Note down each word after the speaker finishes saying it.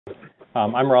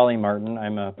I'm Raleigh Martin.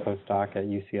 I'm a postdoc at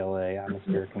UCLA,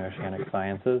 Atmospheric and Oceanic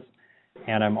Sciences,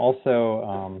 and I'm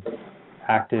also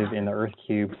active in the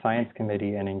EarthCube Science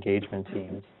Committee and engagement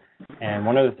teams. And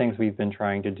one of the things we've been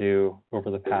trying to do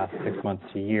over the past 6 months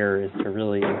to a year is to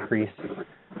really increase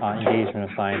engagement of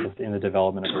scientists in the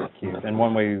development of EarthCube. And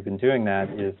one way we've been doing that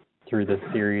is through this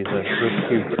series of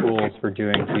EarthCube Tools for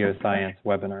Doing Geoscience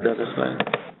webinars. That is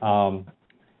fine.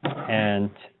 And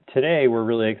today we're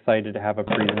really excited to have a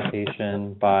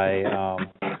presentation by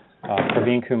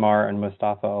Praveen, Kumar, and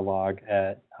Mostafa Elag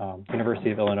at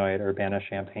University of Illinois at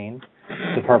Urbana-Champaign,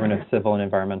 Department of Civil and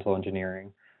Environmental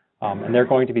Engineering. And they're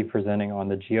going to be presenting on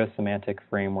the GeoSemantic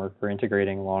framework for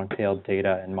integrating long-tailed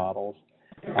data and models.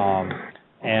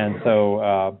 And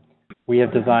so we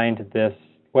have designed this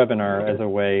webinar as a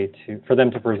way for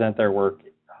them to present their work,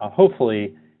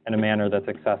 hopefully in a manner that's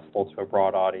accessible to a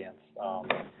broad audience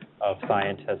of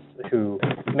scientists who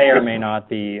may or may not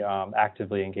be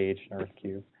actively engaged in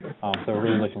EarthCube. So we're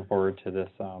really looking forward to this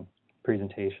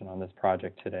presentation on this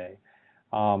project today.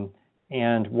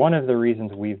 And one of the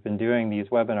reasons we've been doing these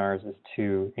webinars is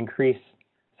to increase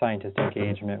scientist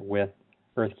engagement with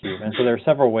EarthCube. And so there are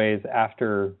several ways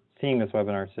after seeing this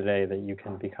webinar today that you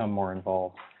can become more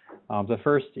involved. The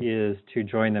first is to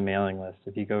join the mailing list.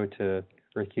 If you go to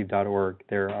earthcube.org,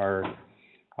 there are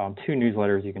 2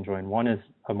 newsletters you can join. One is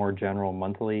a more general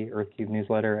monthly EarthCube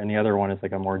newsletter, and the other one is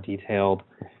like a more detailed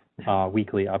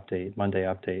weekly update, Monday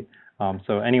update.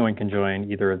 So anyone can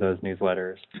join either of those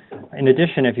newsletters. In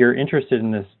addition, if you're interested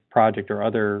in this project or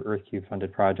other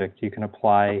EarthCube-funded projects, you can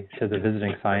apply to the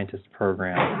Visiting Scientist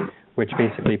Program, which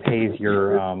basically pays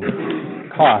your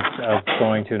cost of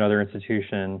going to another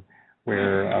institution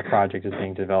where a project is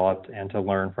being developed and to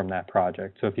learn from that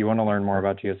project. So if you want to learn more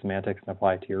about geosemantics and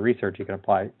apply it to your research, you can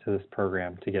apply to this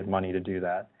program to get money to do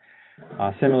that.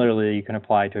 Similarly, you can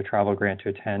apply to a travel grant to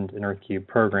attend an EarthCube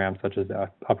program, such as the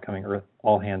upcoming Earth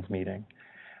All Hands meeting.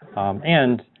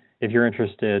 And if you're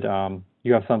interested,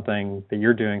 you have something that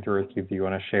you're doing through EarthCube that you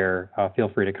want to share, feel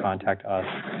free to contact us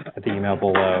at the email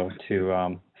below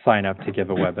to sign up to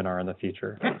give a webinar in the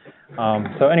future.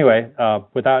 So anyway,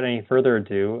 without any further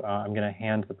ado, I'm going to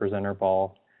hand the presenter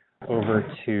ball over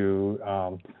to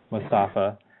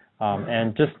Mostafa.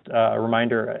 And just a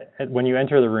reminder, when you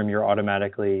enter the room, you're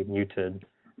automatically muted.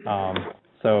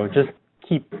 So just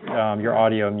keep your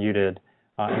audio muted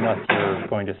unless you're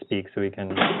going to speak so we can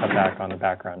cut back on the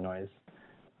background noise.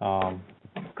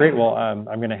 Great. Well, I'm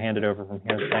going to hand it over from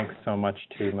here. Thanks so much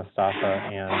to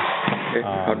Mostafa and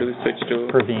how do we switch to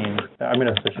Praveen. I'm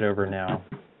going to switch it over now.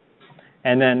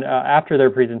 And then after their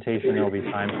presentation, there will be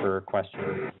time for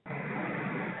questions.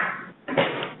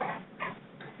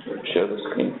 Share the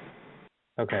screen.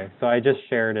 Okay. So I just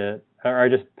shared it, or I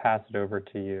just passed it over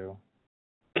to you.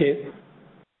 Okay.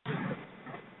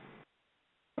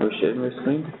 Are you sharing my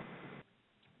screen?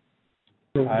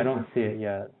 I don't see it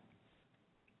yet.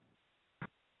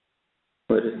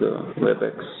 Where is the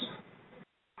WebEx?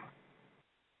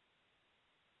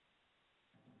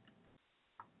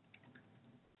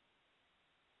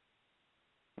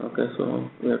 Okay, so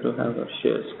we have to have a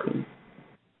share screen.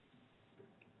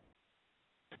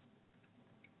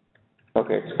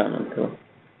 Okay, it's coming through.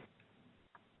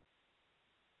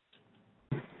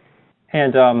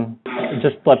 And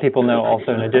just let people know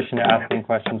also, in addition to asking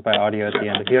questions by audio at the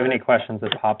end, if you have any questions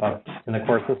that pop up in the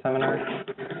course of the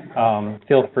seminar,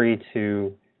 feel free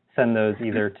to send those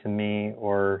either to me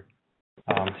or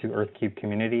to EarthCube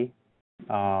community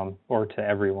or to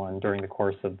everyone during the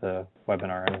course of the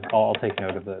webinar. And I'll take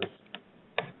note of those,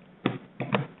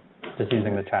 just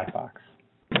using the chat box.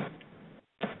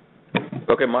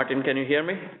 Okay, Martin, can you hear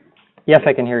me? Yes,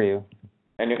 I can hear you.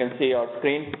 And you can see our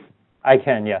screen? I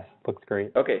can, yes. Looks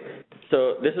great. Okay,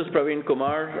 so this is Praveen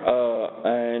Kumar,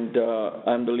 and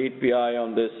I'm the lead PI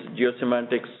on this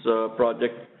GeoSemantics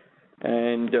project.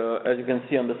 And as you can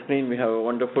see on the screen, we have a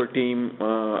wonderful team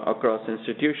across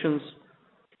institutions.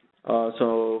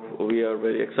 So we are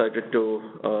very excited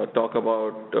to talk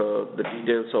about the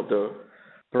details of the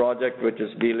project, which is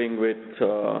dealing with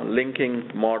linking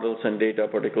models and data,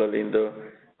 particularly in the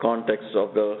context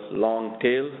of the long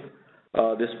tail.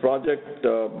 This project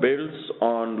builds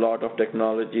on a lot of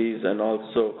technologies and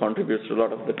also contributes to a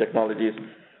lot of the technologies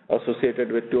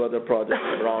associated with 2 other projects,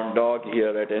 Brown Dog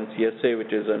here at NCSA,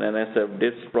 which is an NSF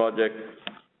DIS project,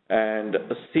 and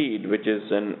SEED, which is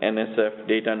an NSF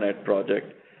DataNet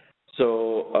project.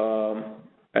 So,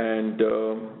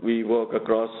 we work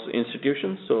across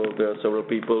institutions, so there are several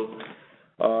people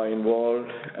involved,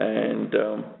 and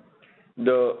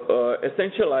the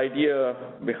essential idea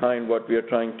behind what we are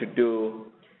trying to do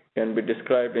can be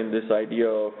described in this idea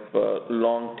of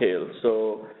long tail.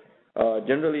 So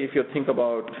Generally, if you think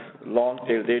about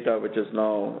long-tail data, which is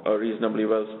now a reasonably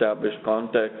well-established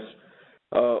context,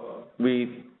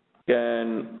 we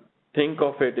can think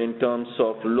of it in terms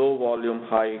of low-volume,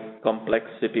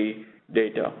 high-complexity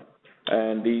data.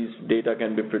 And these data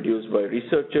can be produced by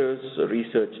researchers,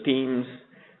 research teams,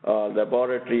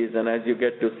 laboratories, and as you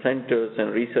get to centers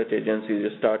and research agencies, you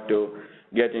start to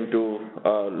get into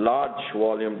large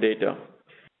volume data.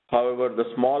 However, the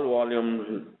small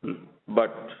volume,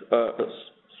 but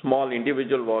small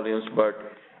individual volumes, but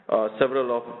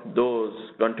several of those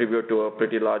contribute to a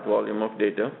pretty large volume of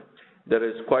data. There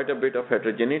is quite a bit of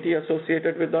heterogeneity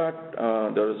associated with that.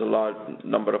 There is a large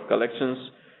number of collections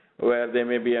where they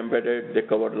may be embedded. They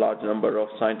cover a large number of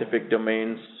scientific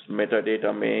domains.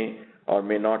 Metadata may or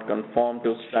may not conform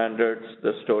to standards.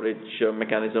 The storage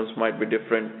mechanisms might be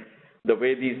different. The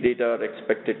way these data are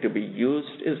expected to be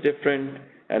used is different.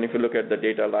 And if you look at the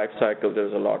data lifecycle,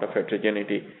 there's a lot of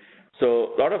heterogeneity.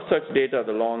 So a lot of such data,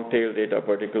 the long-tail data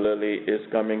particularly, is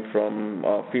coming from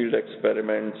field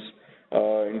experiments,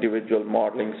 individual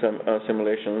modeling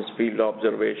simulations, field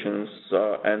observations,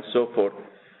 and so forth.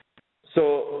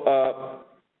 So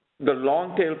the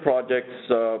long-tail projects,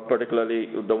 particularly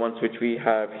the ones which we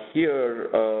have here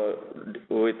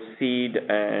with SEED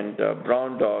and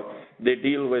Brown Dog, they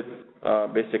deal with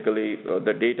basically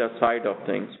the data side of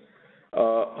things.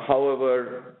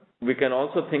 However, we can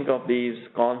also think of this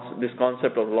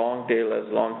concept of long tail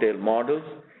as long tail models.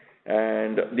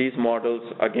 And these models,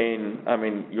 again, I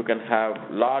mean, you can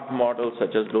have large models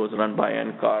such as those run by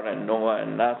NCAR and NOAA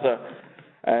and NASA.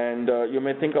 And you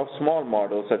may think of small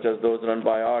models such as those run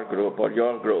by our group or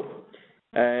your group.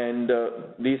 And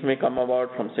these may come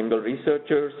about from single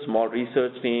researchers, small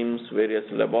research teams, various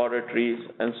laboratories,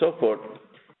 and so forth.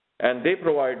 And they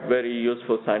provide very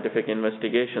useful scientific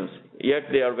investigations. Yet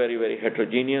they are very, very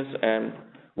heterogeneous and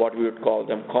what we would call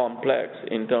them complex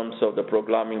in terms of the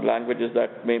programming languages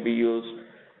that may be used,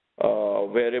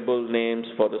 variable names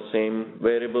for the same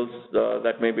variables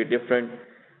that may be different,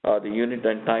 the unit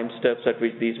and time steps at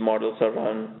which these models are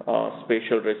run,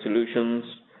 spatial resolutions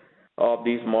of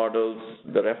these models,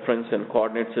 the reference and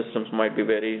coordinate systems might be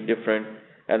very different,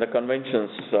 and the conventions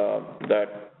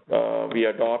that we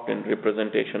adopt in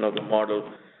representation of the model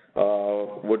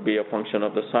would be a function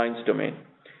of the science domain.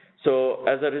 So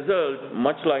as a result,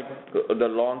 much like the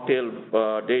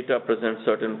long-tail data presents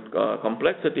certain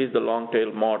complexities, the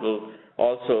long-tail model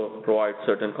also provides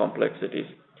certain complexities.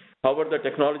 However, the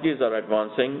technologies are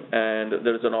advancing, and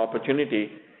there is an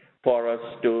opportunity for us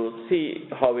to see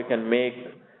how we can make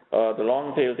the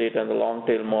long-tail data and the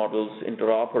long-tail models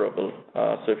interoperable.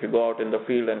 So if you go out in the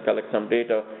field and collect some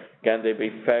data, can they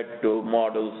be fed to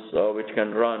models which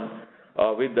can run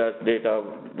with that data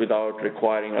without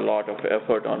requiring a lot of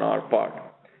effort on our part?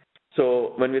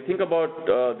 So when we think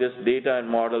about this data and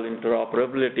model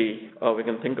interoperability, we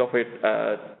can think of it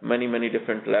at many, many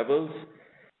different levels.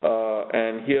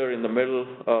 And here in the middle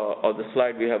of the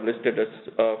slide, we have listed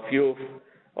a few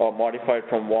modified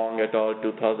from Wong et al.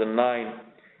 2009.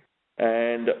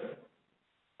 And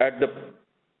at the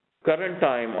current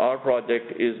time, our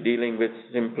project is dealing with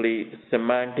simply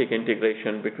semantic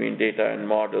integration between data and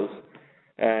models.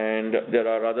 And there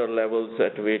are other levels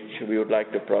at which we would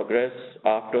like to progress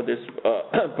after this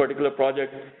particular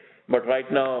project. But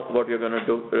right now, what we're going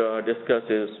to discuss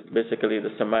is basically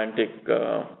the semantic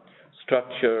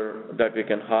structure that we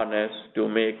can harness to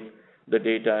make the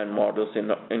data and models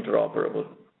interoperable.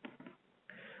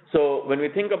 So when we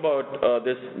think about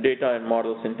this data and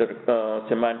models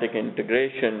semantic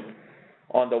integration,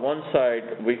 on the one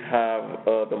side, we have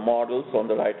the models on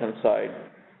the right-hand side.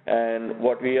 And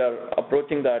what we are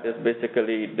approaching that is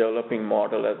basically developing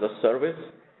model as a service.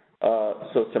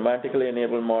 So semantically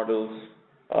enabled models,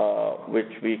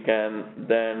 which we can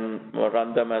then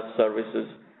run them as services.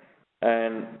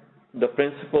 And the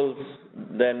principles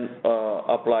then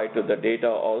apply to the data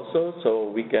also. So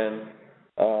we can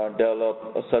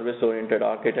develop a service-oriented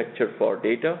architecture for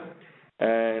data.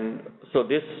 And so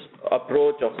this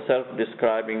approach of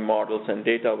self-describing models and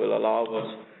data will allow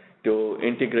us to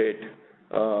integrate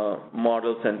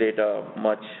models and data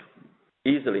much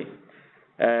easily.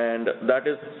 And that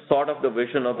is sort of the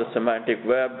vision of the semantic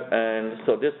web. And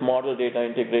so this model data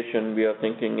integration, we are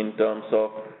thinking in terms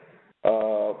of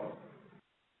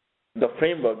the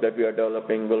framework that we are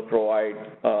developing will provide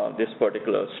this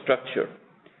particular structure.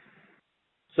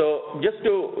 So just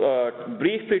to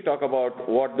briefly talk about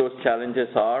what those challenges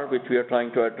are, which we are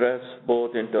trying to address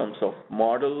both in terms of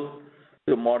model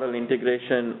to model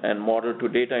integration and model to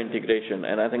data integration.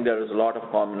 And I think there is a lot of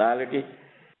commonality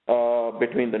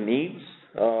between the needs,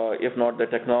 if not the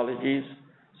technologies.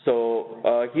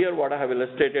 So here what I have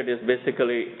illustrated is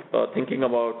basically thinking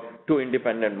about two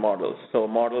independent models. So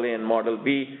model A and model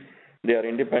B, they are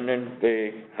independent.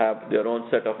 They have their own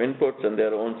set of inputs and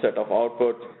their own set of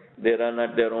outputs. They run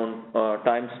at their own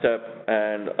time step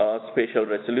and spatial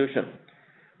resolution.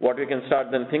 What we can start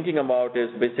then thinking about is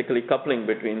basically coupling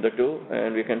between the two,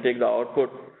 and we can take the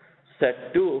output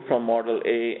set 2 from model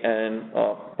A and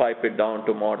pipe it down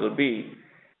to model B.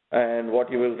 And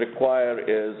what you will require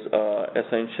is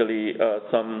essentially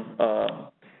some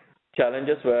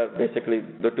challenges where basically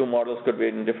the two models could be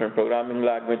in different programming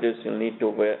languages. You'll need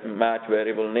to match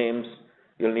variable names.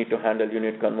 You'll need to handle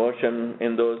unit conversion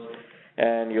in those,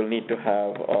 and you'll need to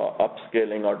have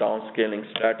upscaling or downscaling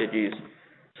strategies.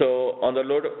 So on the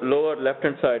lower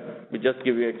left-hand side, we just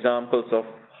give you examples of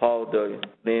how the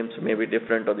names may be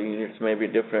different or the units may be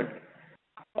different.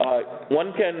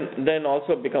 One can then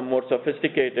also become more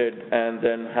sophisticated and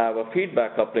then have a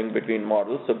feedback coupling between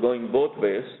models, so going both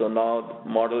ways. So now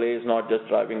model A is not just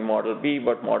driving model B,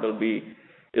 but model B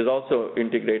is also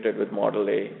integrated with model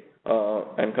A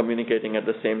and communicating at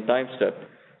the same time step.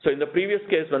 So in the previous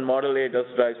case, when model A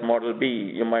just drives model B,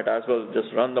 you might as well just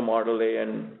run the model A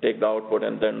and take the output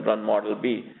and then run model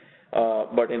B.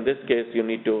 But in this case, you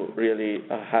need to really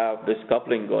have this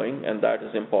coupling going, and that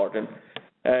is important.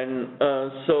 And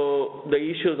so the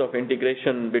issues of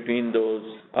integration between those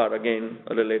are again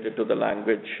related to the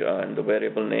language and the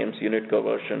variable names, unit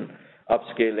conversion,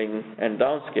 upscaling, and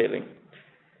downscaling.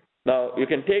 Now, you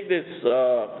can take this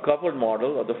coupled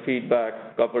model or the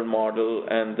feedback coupled model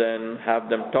and then have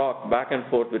them talk back and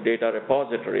forth with data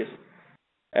repositories.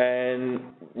 And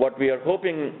what we are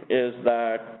hoping is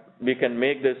that we can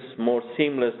make this more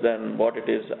seamless than what it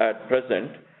is at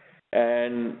present.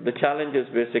 And the challenge is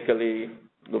basically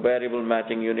the variable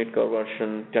matching, unit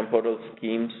conversion, temporal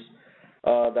schemes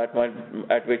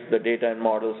at which the data and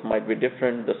models might be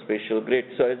different, the spatial grid.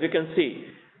 So as you can see,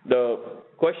 the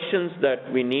questions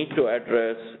that we need to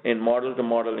address in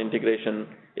model-to-model integration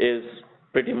is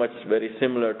pretty much very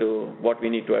similar to what we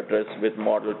need to address with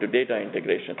model-to-data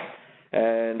integration.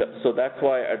 And so that's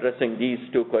why addressing these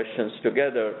two questions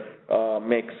together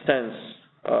makes sense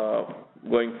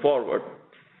going forward.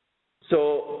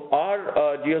 So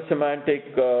our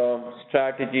geosemantic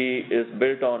strategy is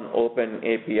built on open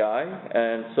API,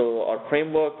 and so our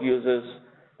framework uses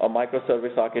a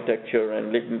microservice architecture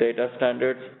and linked data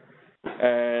standards.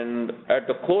 And at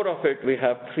the core of it, we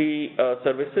have three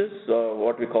services,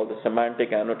 what we call the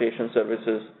semantic annotation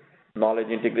services, knowledge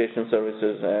integration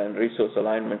services, and resource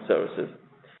alignment services.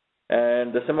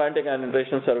 And the semantic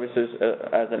annotation services,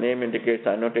 as the name indicates,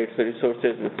 annotates the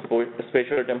resources with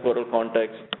spatial temporal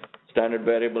context, standard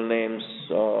variable names,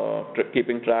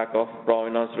 keeping track of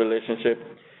provenance relationship.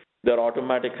 There are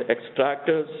automatic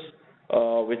extractors,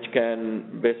 which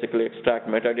can basically extract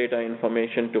metadata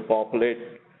information to populate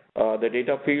the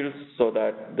data fields so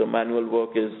that the manual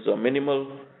work is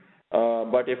minimal.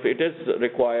 But if it is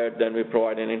required, then we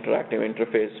provide an interactive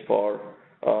interface for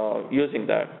using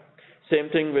that. Same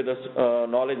thing with the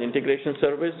knowledge integration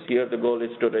service. Here the goal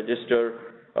is to register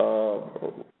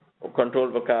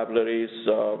control vocabularies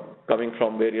coming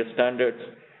from various standards,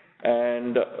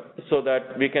 and so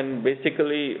that we can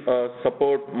basically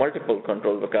support multiple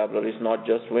control vocabularies, not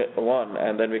just one,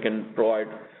 and then we can provide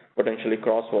potentially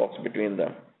crosswalks between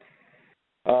them.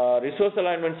 Resource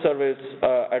alignment service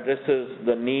addresses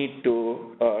the need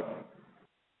to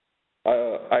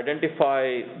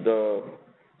identify the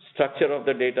structure of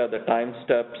the data, the time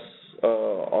steps,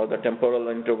 or the temporal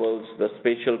intervals, the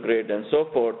spatial grid, and so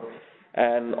forth,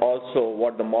 and also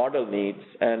what the model needs,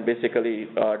 and basically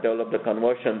develop the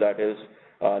conversion that is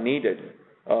needed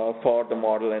for the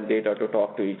model and data to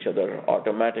talk to each other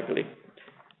automatically.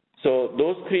 So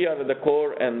those three are at the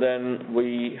core, and then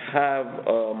we have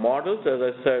models. As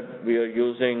I said, we are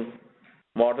using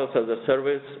models as a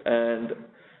service, and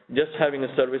just having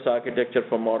a service architecture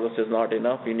for models is not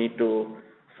enough. We need to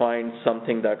find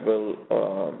something that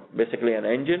will, basically an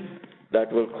engine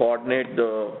that will coordinate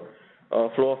the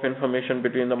flow of information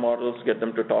between the models, get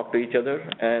them to talk to each other,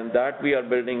 and that we are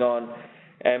building on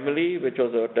Emily, which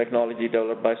was a technology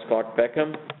developed by Scott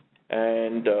Peckham.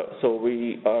 And so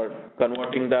we are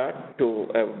converting that to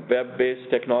a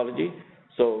web-based technology,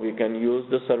 so we can use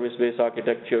the service-based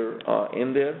architecture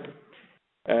in there.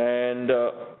 And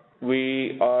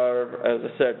we are, as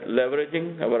I said,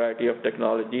 leveraging a variety of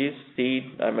technologies. Seed,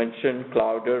 I mentioned,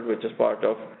 Clouder, which is part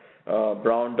of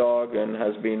Brown Dog and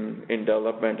has been in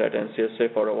development at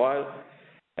NCSA for a while.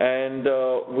 And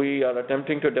we are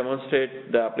attempting to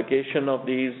demonstrate the application of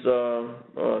these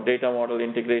data model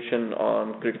integration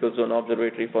on critical zone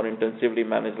observatory for intensively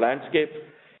managed landscapes,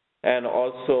 and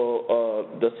also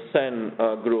the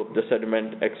SEN group, the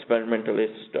Sediment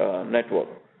Experimentalist Network.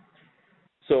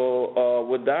 So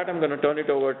with that, I'm going to turn it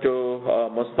over to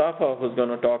Mostafa, who's going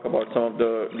to talk about some of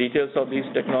the details of these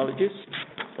technologies.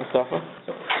 Mostafa?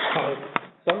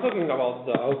 So I'm talking about,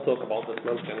 I'll talk about the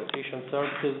semantic annotation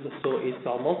services. So it's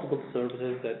multiple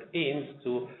services that aims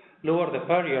to lower the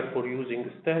barrier for using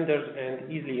standards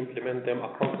and easily implement them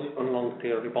across different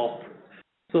long-tail repositories.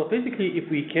 So basically, if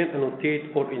we can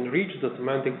annotate or enrich the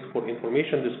semantics for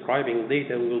information describing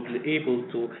data, we will be able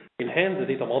to enhance the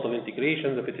data model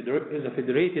integration, the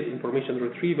federated information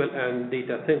retrieval, and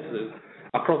data synthesis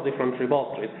across different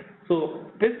repositories. So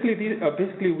basically,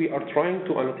 we are trying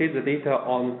to annotate the data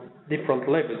on different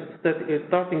levels, that is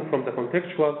starting from the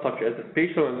contextual, such as the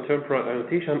spatial and temporal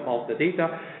annotation of the data,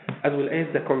 as well as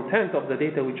the content of the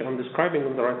data, which I'm describing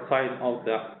on the right side of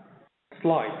the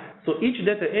slide. So each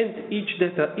data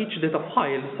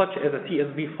file, such as a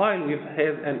CSV file,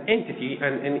 has an entity,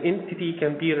 and an entity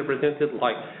can be represented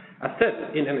like a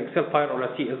set in an Excel file or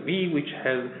a CSV, which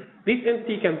has this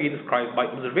entity can be described by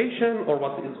observation or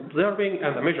what it is observing,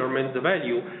 and the measurement, the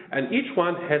value, and each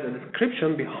one has a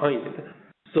description behind it.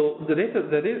 So the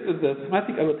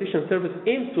semantic annotation service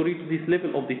aims to reach this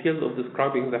level of details of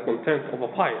describing the content of a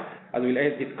file, as well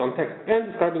as its context,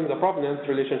 and describing the provenance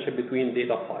relationship between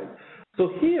data files.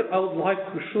 So here I would like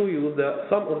to show you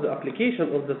some of the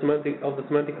application of the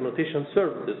semantic annotation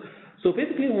services. So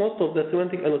basically, most of the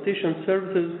semantic annotation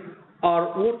services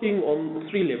are working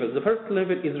on three levels. The first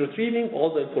level is retrieving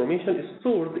all the information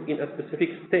stored in a specific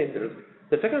standard.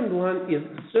 The second one is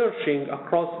searching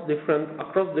across different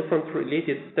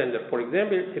related standards. For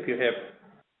example, if you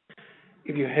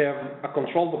have a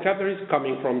control vocabulary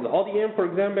coming from the ODM, for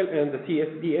example, and the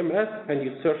CSDMS, and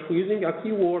you search using a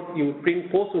keyword, you bring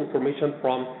both information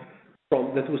from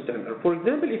the two standards. For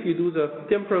example, if you do the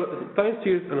temporal time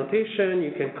series annotation,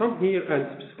 you can come here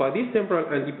and specify this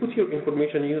temporal, and you put your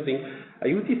information using a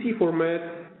UTC format.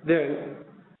 Then,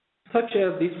 such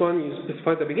as this one, you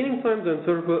specify the beginning time, the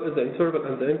interval,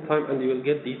 and the end time, and you will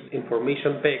get this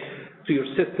information back to your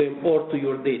system or to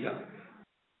your data.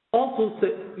 Also,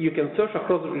 you can search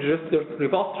across registered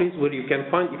repositories where you can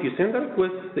find, if you send a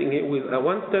request with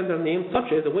one standard name, such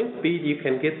as a wind speed, you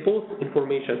can get both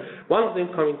information, one of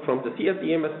them coming from the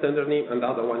CSDMS standard name and the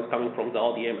other one coming from the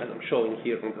ODM, as I'm showing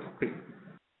here on the screen.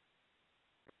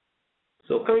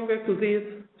 So coming back to this,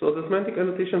 so the semantic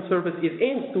annotation service is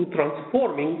aimed to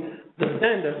transforming the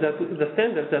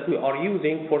standards that we are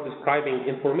using for describing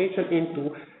information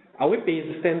into a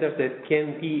web-based standard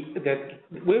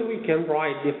where we can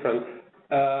write different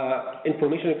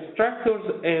information extractors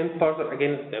and parser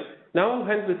against them. Now I'll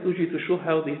hand it to you to show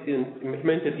how this is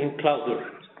implemented in Clouder.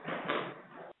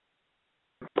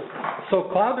 So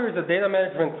Clouder is a data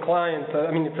management client.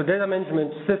 It's a data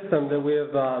management system that we've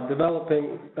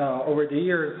developing over the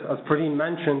years, as Praveen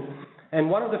mentioned. And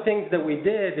one of the things that we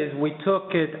did is we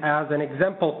took it as an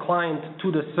example client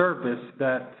to the service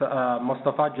that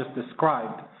Mostafa just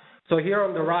described. So here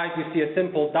on the right, you see a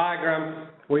simple diagram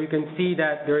where you can see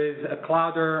that there is a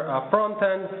Clouder front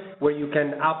end where you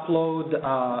can upload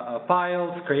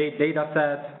files, create data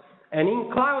sets. And in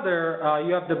Clouder,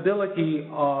 you have the ability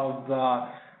of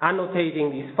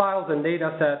annotating these files and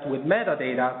data sets with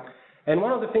metadata. And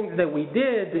one of the things that we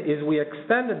did is we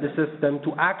extended the system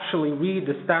to actually read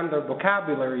the standard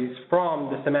vocabularies from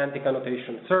the semantic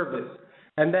annotation service,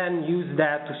 and then use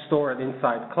that to store it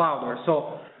inside Clouder.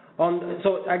 So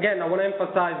again, I want to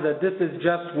emphasize that this is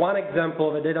just one example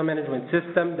of a data management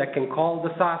system that can call the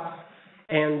SAS.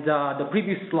 And the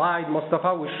previous slide,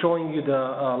 Mostafa was showing you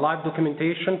the live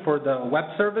documentation for the web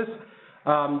service.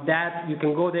 That you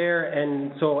can go there,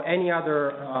 and so any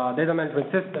other data management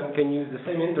system can use the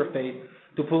same interface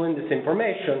to pull in this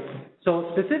information.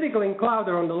 So specifically in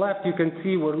Clouder on the left, you can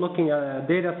see we're looking at a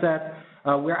data set.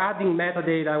 We're adding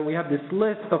metadata, and we have this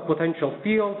list of potential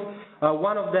fields.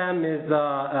 One of them is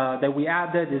that we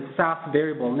added is SAS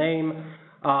variable name.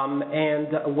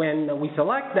 And when we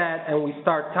select that and we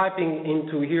start typing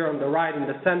into here on the right in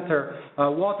the center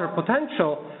water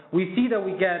potential, we see that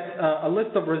we get a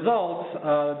list of results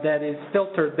that is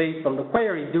filtered based on the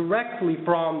query directly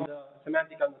from the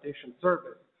semantic annotation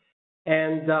service.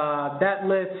 And that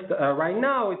list right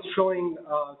now is showing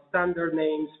standard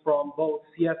names from both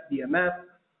CSDMS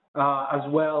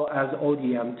as well as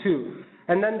ODM2.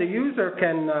 And then the user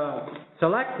can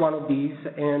select one of these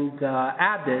and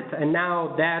add it, and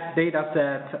now that data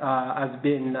set has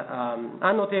been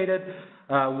annotated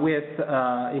with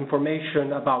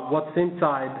information about what's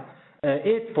inside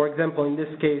it. For example, in this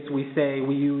case, we say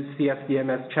we use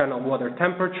CSDMS channel water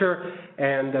temperature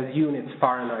and as units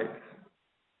Fahrenheit.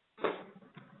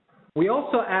 We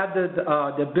also added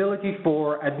the ability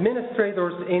for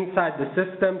administrators inside the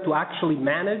system to actually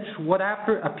manage what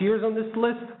appears on this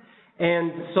list.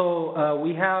 And so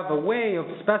we have a way of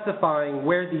specifying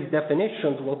where these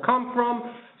definitions will come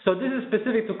from. So this is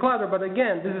specific to Cloudera, but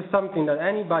again, this is something that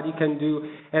anybody can do.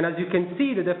 And as you can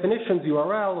see, the definitions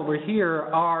URL over here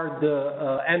are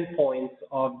the endpoints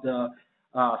of the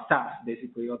SAS,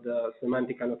 basically, of the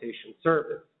semantic annotation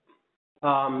service.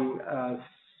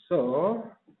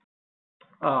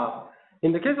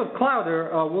 In the case of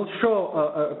Cloudera, we'll show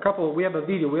a couple. We have a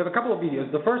couple of videos.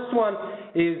 The first one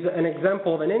is an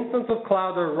example of an instance of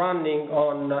Cloudera running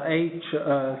on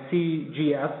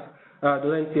HCGS,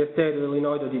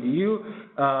 .ncsa.illinois.edu,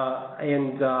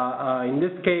 and in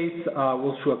this case,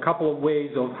 we'll show a couple of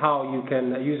ways of how a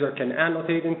user can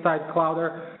annotate inside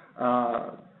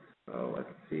Cloudera. So let's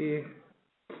see.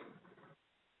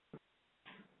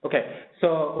 Okay, so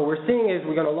what we're seeing is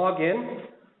we're going to log in,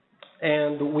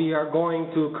 and we are going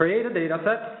to create a data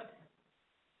set.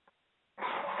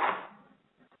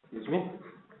 Excuse me.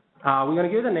 We're going to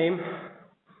give it a name.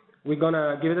 We're going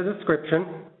to give it a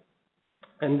description.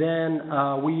 And then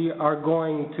we are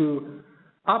going to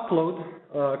upload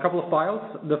a couple of files.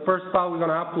 The first file we're going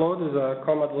to upload is a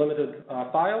comma delimited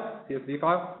file, CSV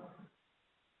file.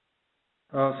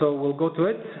 So we'll go to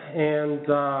it, and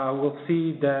we'll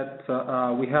see that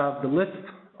we have the list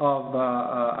of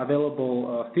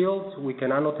available fields we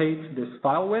can annotate this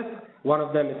file with. One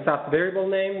of them is SAS variable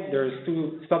name. There's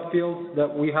two subfields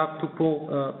that we have to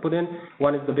put in.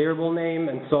 One is the variable name,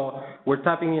 and so we're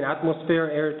typing in atmosphere,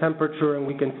 air temperature, and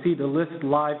we can see the list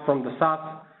live from the SAS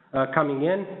coming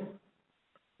in,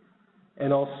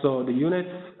 and also the units.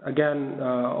 Again,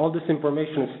 all this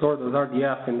information is stored as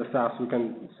RDF in the SAS. We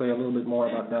can say a little bit more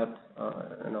about that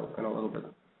in a little bit.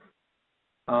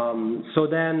 So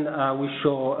then we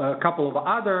show a couple of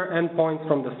other endpoints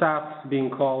from the SAS being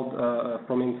called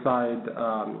from inside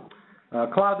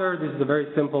Cloudera. This is a very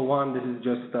simple one. This is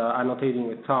just annotating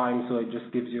with time, so it just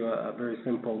gives you a very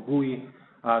simple GUI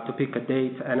to pick a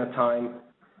date and a time.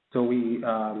 So we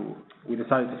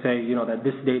decided to say, that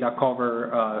this data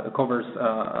covers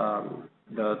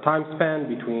the time span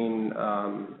between,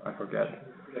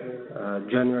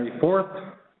 January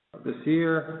 4th of this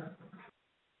year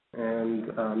and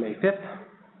May 5th.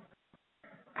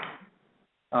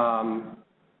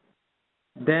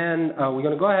 Then we're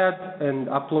going to go ahead and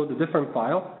upload a different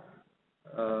file.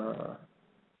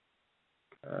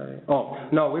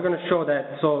 We're going to show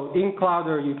that. So in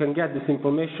Cloudera, you can get this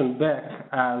information back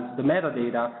as the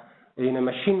metadata in a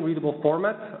machine-readable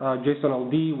format,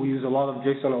 JSON-LD. We use a lot of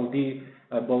JSON-LD,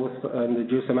 both in the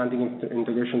GeoSemantic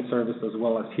integration service as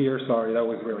well as here. Sorry, that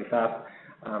was really fast.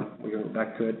 We're going to go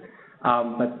back to it.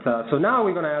 So now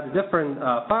we're going to add a different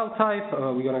file type.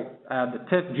 We're going to add the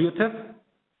TIFF, GeoTIFF.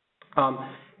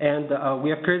 And we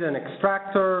have created an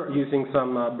extractor using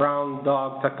some brown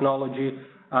dog technology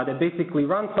that basically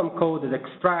runs some code that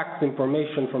extracts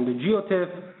information from the GeoTIFF.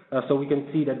 So we can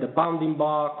see that the bounding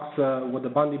box, what the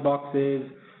bounding box is,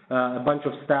 a bunch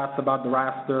of stats about the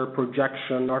raster,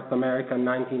 projection, North America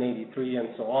 1983,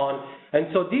 and so on.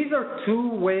 And so these are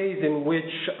two ways in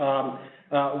which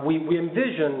we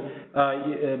envision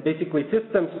basically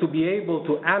systems to be able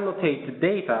to annotate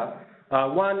data.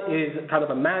 One is kind of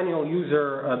a manual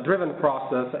user-driven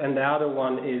process, and the other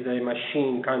one is a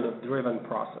machine kind of driven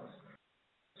process.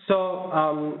 So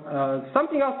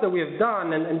something else that we have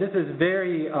done, and this is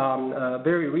very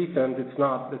recent, it's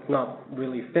not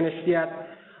really finished yet,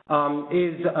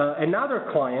 is another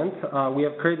client. We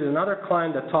have created another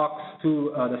client that talks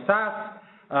to the SAS,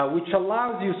 which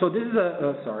allows you, so this is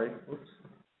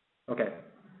okay,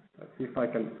 let's see if I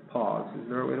can pause. Is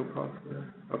there a way to pause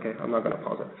there? Okay, I'm not going to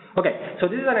pause it. Okay, so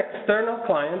this is an external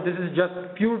client. This is just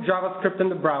pure JavaScript in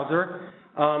the browser.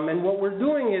 And what we're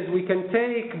doing is we can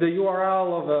take the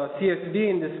URL of a CSV.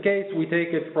 In this case, we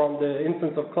take it from the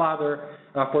instance of Cloudera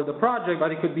for the project,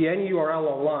 but it could be any URL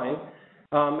online.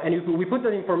 And we put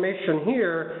that information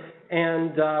here,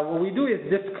 and what we do is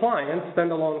this client,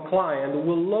 standalone client,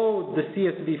 will load the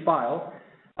CSV file.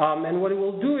 And what it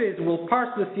will do is we'll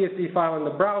parse the CSV file in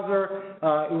the browser.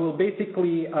 It will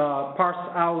basically parse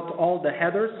out all the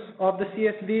headers of the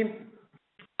CSV.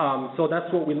 So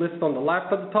that's what we list on the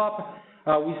left at the top.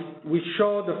 We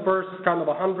show the first kind of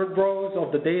 100 rows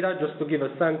of the data just to give a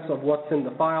sense of what's in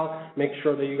the file, make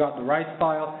sure that you got the right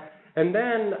file. And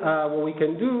then what we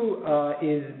can do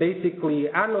is basically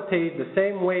annotate the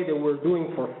same way that we're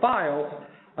doing for files,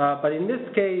 but in this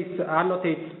case,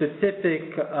 annotate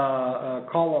specific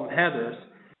column headers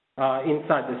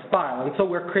inside this file. And so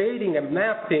we're creating a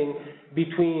mapping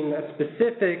between a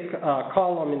specific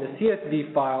column in the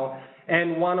CSV file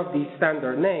and one of these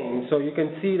standard names. So you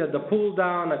can see that the pull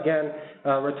down, again,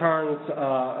 returns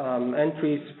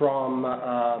entries from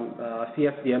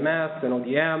CSDMS and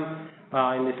ODM.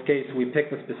 In this case, we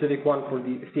picked a specific one for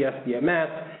the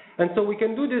CSDMS. And so we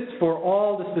can do this for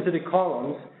all the specific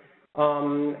columns.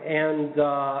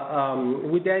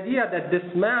 With the idea that this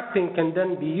mapping can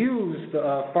then be used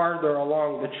farther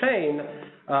along the chain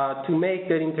to make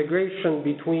that integration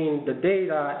between the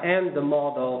data and the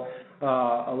model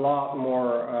a lot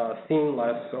more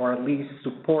seamless, or at least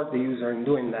support the user in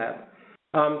doing that.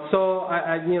 So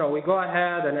we go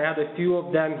ahead and add a few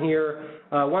of them here.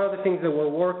 One of the things that we're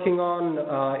working on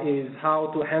is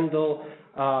how to handle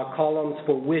columns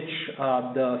for which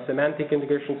the semantic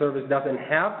integration service doesn't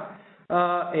have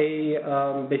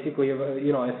basically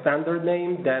a standard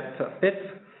name that fits.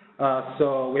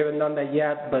 So we haven't done that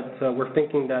yet, but we're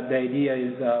thinking that the idea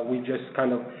is we just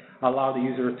kind of allow the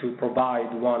user to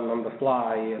provide one on the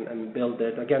fly and build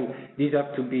it. Again, these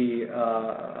have to be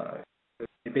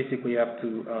they basically have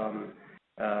to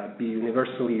be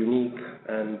universally unique,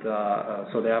 and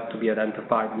so they have to be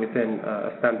identified within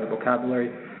a standard vocabulary.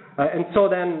 And so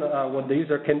then what the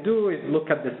user can do is look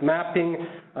at this mapping,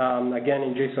 again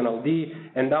in JSON-LD,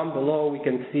 and down below we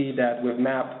can see that we've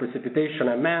mapped precipitation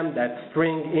MM, that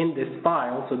string in this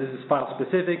file, so this is file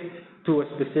specific, to a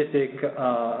specific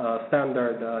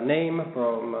standard name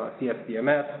from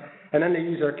CSDMS. And then the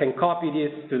user can copy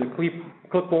this to the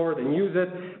clipboard and use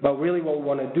it. But really what we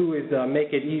want to do is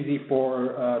make it easy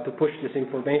to push this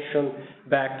information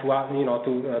back to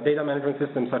to data management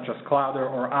systems such as Clouder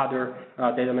or other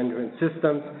data management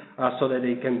systems so that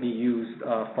they can be used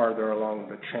farther along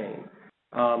the chain.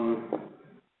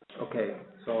 Okay,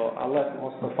 so I'll let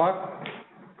Mostafa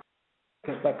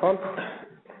get back on.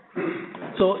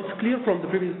 So it's clear from the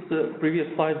previous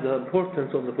slide the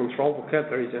importance of the control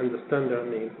vocabularies and the standard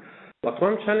names. But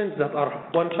one challenge that are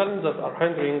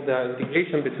hindering the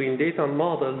integration between data and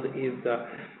models is the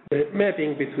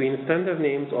mapping between standard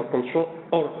names or control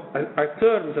or a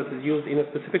term that is used in a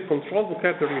specific control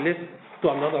vocabulary list to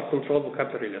another control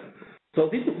vocabulary list. So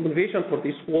this motivation for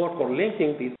this work or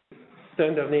linking these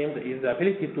standard names is the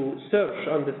ability to search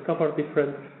and discover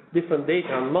different data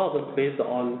and models based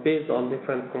on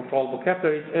different control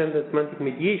vocabularies, and the semantic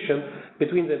mediation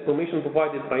between the information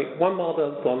provided by one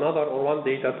model to another, or one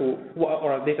data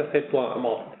or a data set to a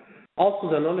model. Also,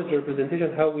 the knowledge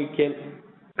representation, how we can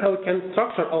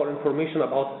structure our information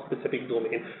about a specific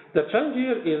domain. The challenge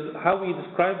here is how we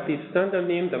describe the standard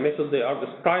name, the methods they are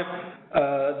described,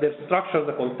 their structure,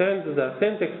 the content, the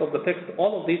syntax of the text.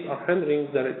 All of these are handling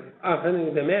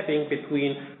the mapping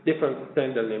between different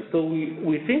standard names. So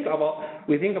we think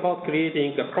about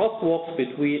creating a crosswalks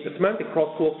between semantic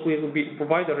crosswalks where we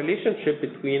provide a relationship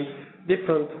between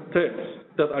different terms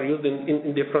that are used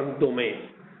in different domains.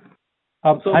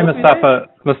 Hi,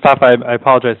 Mostafa, I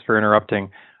apologize for interrupting.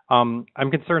 I'm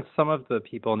concerned some of the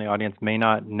people in the audience may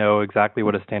not know exactly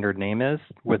what a standard name is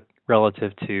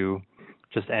relative to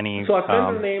just any... So a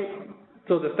standard name,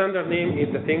 so the standard name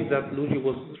is the thing that Luigi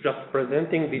was just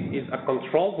presenting. This is a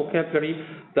control vocabulary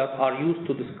that are used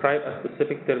to describe a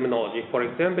specific terminology. For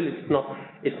example,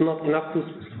 it's not enough to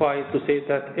specify to say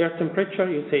that air temperature.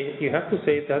 You have to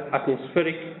say that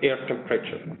atmospheric air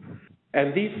temperature.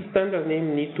 And these standard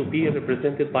names need to be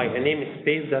represented by a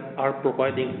namespace that are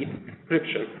providing its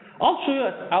description. I'll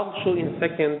show in a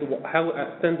second how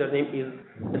a standard name is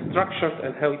structured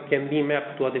and how it can be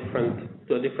mapped to a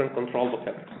different control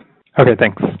vocabulary. Okay,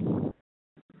 thanks.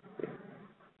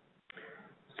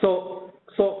 So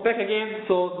back again.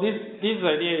 So this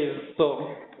idea is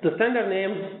the standard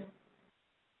names.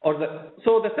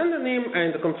 So the standard name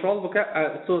and the control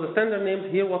so the standard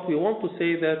names here, what we want to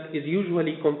say that is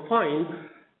usually confined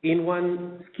in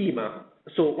one schema.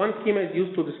 So one schema is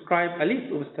used to describe a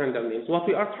list of standard names. What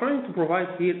we are trying to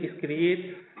provide here is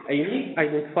create a unique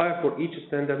identifier for each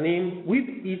standard name with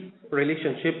its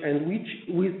relationship and which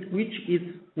its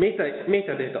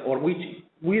metadata or with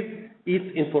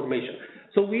its information.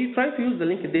 So we try to use the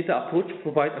linked data approach to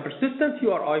provide a persistent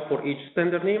URI for each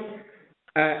standard name.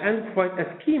 And provide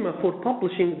a schema for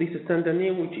publishing this standard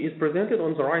name, which is presented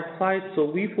on the right side. So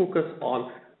we focus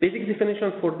on basic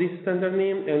definition for this standard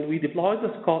name, and we deploy the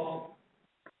Scots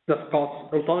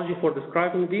ontology for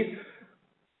describing this,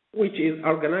 which is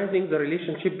organizing the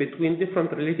relationship between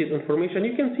different related information.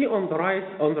 You can see on the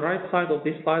right side of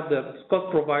this slide that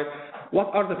Scott provides what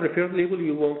are the preferred labels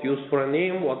you want to use for a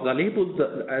name, what the labels,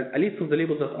 a list of the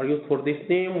labels that are used for this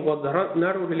name, what the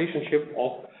narrow relationship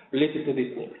related to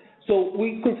this name. So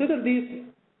we consider this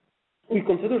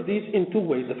in two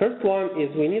ways. The first one is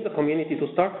we need the community to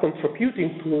start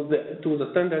contributing to the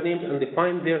standard names and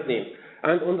define their names.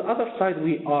 And on the other side,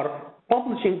 we are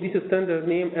publishing this standard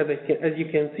name, as you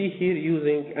can see here,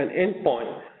 using an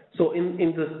endpoint. So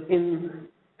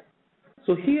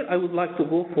so here I would like to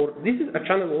go for, this is a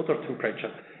channel water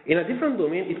temperature. In a different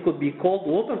domain, it could be called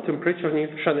water temperature near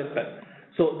channel bed.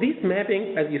 So this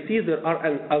mapping, as you see, there are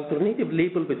an alternative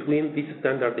label between these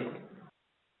standard names.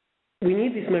 We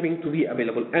need this mapping to be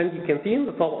available, and you can see in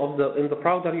the top of in the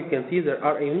browser, you can see there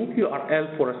are a unique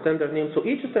URL for a standard name, so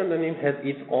each standard name has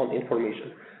its own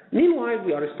information. Meanwhile,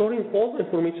 we are storing all the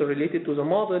information related to the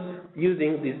model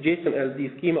using this JSON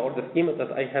LD schema, or the schema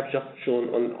that I have just shown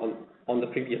on the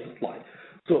previous slide.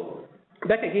 So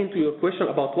back again to your question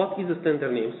about what is a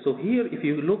standard name. So here, if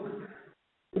you look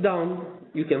down,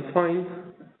 you can find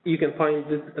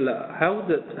this, how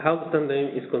the standard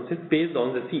name is considered based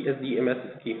on the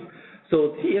CSDMS schema.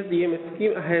 So CSDMS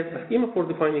schema has a schema for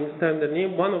defining standard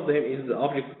name. One of them is the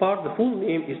object part. The full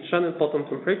name is channel bottom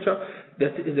temperature.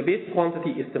 That is the base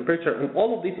quantity is temperature, and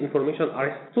all of this information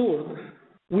are stored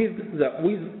with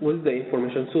the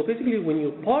information. So basically, when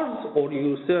you parse or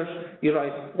you search, you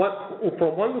write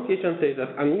from one location, say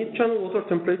that I need channel water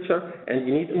temperature, and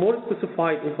you need more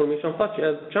specified information such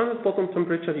as channel bottom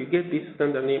temperature. You get this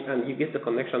standard name, and you get the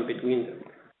connection between them.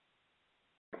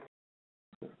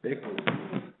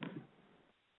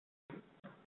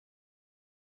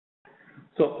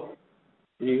 So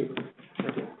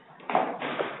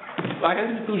I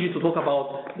handed it to you to talk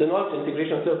about the knowledge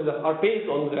integration services that are based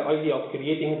on the idea of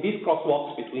creating these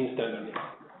crosswalks between standard names.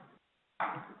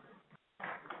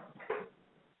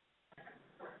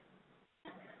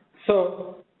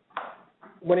 So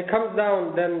when it comes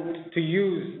down then to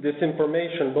use this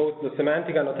information, both the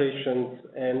semantic annotations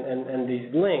and these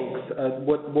links,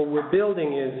 what we're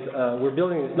building is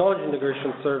this knowledge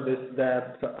integration service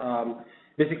that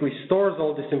basically stores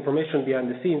all this information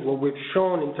behind the scenes. What we've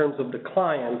shown in terms of the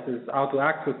clients is how to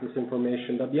access this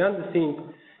information, but behind the scenes,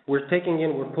 we're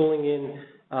pulling in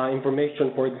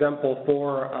information, for example,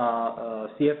 for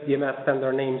CSDMS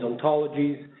standard names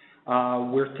ontologies.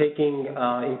 We're taking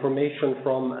information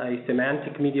from a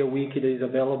semantic media wiki that is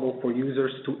available for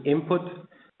users to input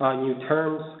new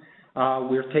terms.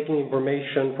 We're taking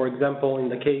information, for example, in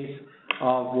the case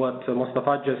of what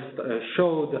Mostafa just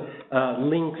showed,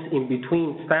 links in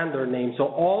between standard names. So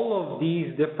all of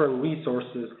these different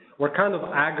resources we're kind of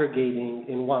aggregating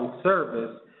in one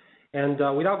service. And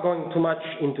without going too much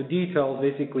into details,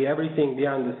 basically everything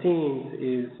behind the scenes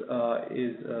is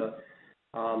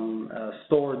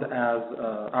stored as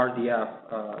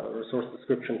RDF, Resource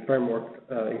Description Framework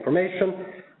information.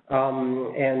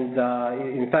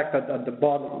 In fact, at the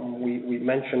bottom, we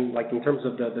mentioned, like in terms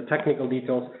of the technical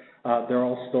details, they're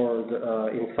all stored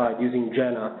inside using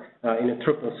Jena in a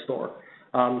triple store.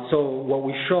 So what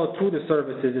we show through the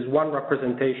services is one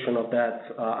representation of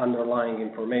that underlying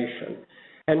information.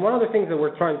 And one of the things that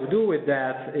we're trying to do with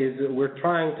that is we're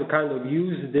trying to kind of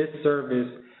use this service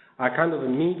kind of a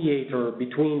mediator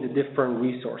between the different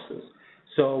resources.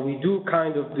 So we do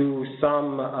kind of do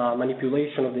some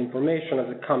manipulation of the information as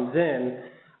it comes in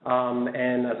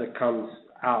and as it comes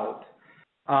out.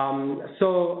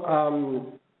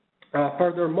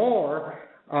 Furthermore,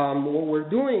 what we're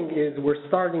doing is we're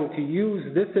starting to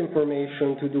use this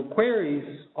information to do queries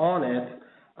on it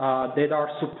that are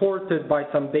supported by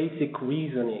some basic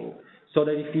reasoning, so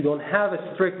that if you don't have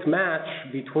a strict match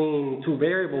between two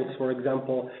variables, for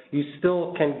example, you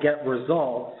still can get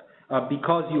results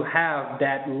because you have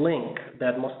that link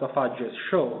that Mostafa just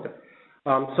showed.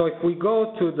 So if we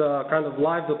go to the kind of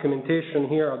live documentation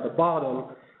here at the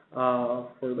bottom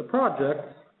for the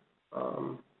project,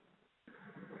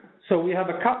 so we have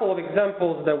a couple of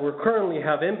examples that we currently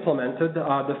have implemented.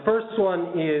 The first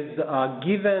one is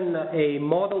given a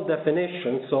model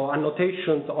definition, so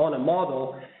annotations on a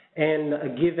model,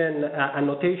 and given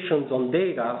annotations on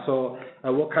data, so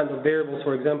what kind of variables,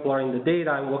 for example, are in the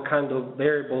data and what kind of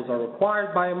variables are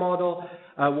required by a model.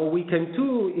 What we can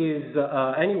do is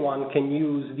anyone can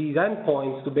use these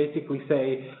endpoints to basically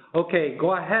say, okay,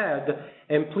 go ahead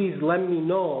and please let me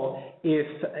know if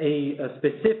a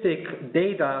specific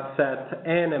data set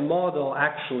and a model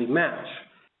actually match.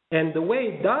 And the way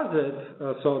it does it,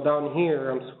 so down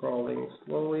here, I'm scrolling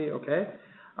slowly, okay.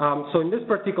 So in this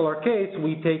particular case,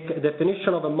 we take a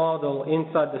definition of a model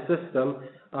inside the system.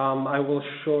 I will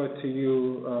show it to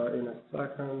you in a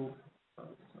second. So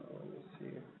let me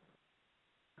see.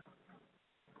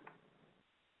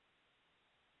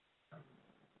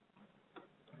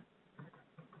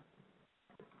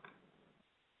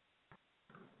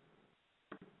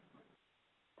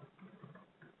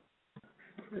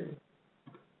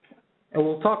 And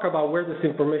we'll talk about where this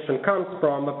information comes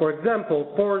from. But for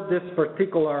example, for this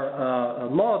particular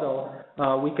model,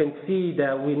 we can see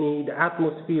that we need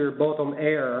atmosphere, bottom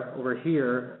air over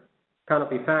here,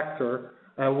 canopy factor,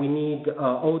 and we need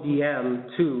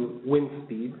ODM to wind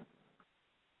speed.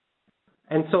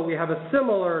 And so we have a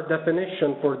similar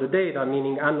definition for the data,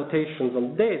 meaning annotations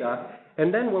on data.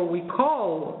 And then when we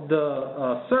call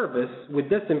the service with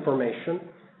this information,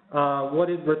 what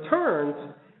it returns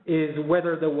is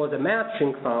whether there was a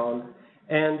matching found.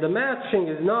 And the matching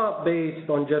is not based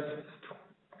on just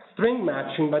string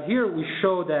matching, but here we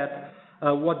show that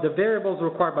what the variables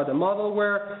required by the model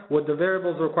were, what the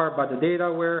variables required by the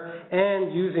data were,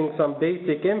 and using some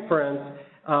basic inference,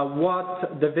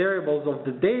 what the variables of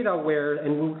the data were.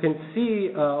 And we can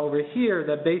see over here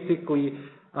that basically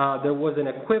there was an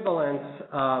equivalence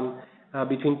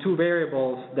between two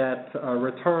variables that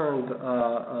returned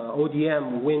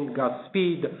ODM, wind gust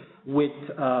speed,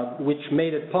 which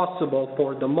made it possible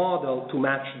for the model to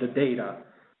match the data.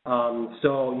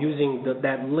 So using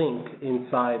that link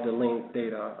inside the linked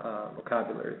data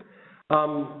vocabulary.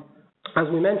 As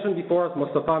we mentioned before, as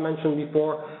Mostafa mentioned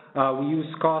before, we use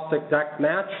cost exact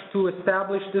match to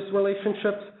establish these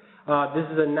relationships. This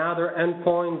is another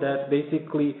endpoint that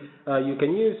basically you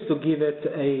can use to give it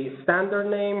a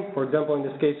standard name, for example, in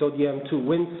this case, ODM2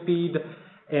 wind speed,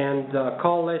 and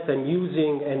call it, and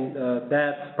using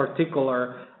that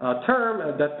particular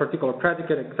term, that particular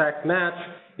predicate exact match,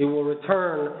 it will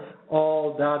return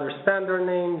all the other standard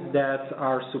names that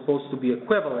are supposed to be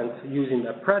equivalent using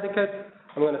that predicate.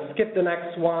 I'm going to skip the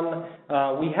next one.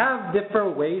 We have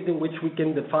different ways in which we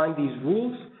can define these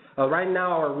rules. Right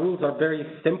now, our rules are very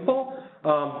simple,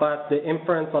 but the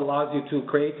inference allows you to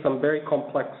create some very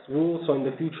complex rules. So in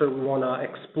the future, we want to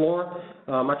explore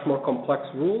much more complex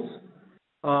rules.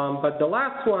 But the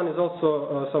last one is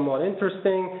also somewhat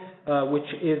interesting,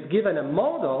 which is given a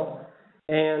model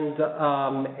and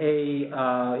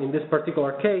in this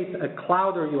particular case, a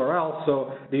Clowder URL,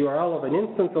 so the URL of an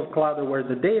instance of Clowder where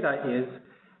the data is,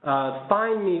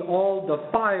 find me all the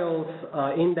files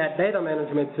in that data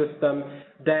management system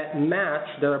that match,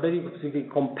 that are basically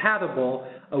compatible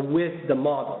with the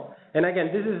model. And again,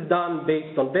 this is done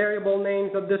based on variable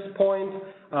names at this point.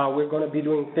 We're going to be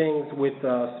doing things with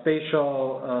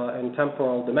spatial and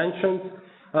temporal dimensions.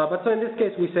 But so in this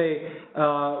case, we say,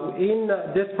 in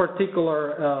this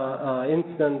particular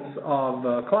instance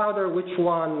of Clowder, which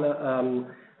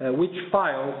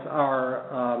files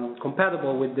are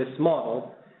compatible with this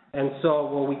model. And so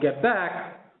what we get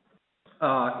back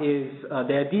is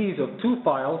the IDs of two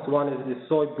files. One is this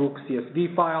Soy Brook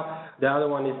CSV file. The other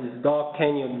one is this Dog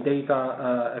Canyon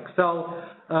Data Excel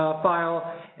file.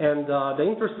 And the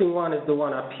interesting one is the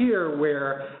one up here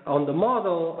where on the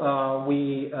model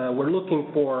we were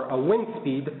looking for a wind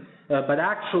speed, but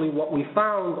actually what we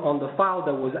found on the file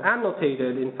that was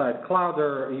annotated inside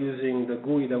Clowder using the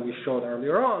GUI that we showed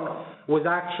earlier on was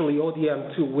actually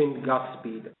ODM2 wind gust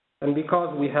speed. And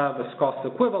because we have a cost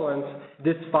equivalence,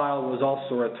 this file was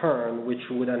also returned, which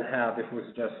we wouldn't have if it was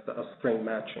just a string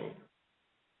matching.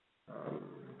 Okay,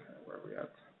 where are we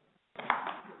at?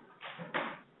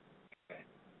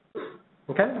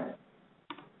 Okay.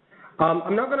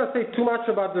 I'm not going to say too much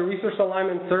about the resource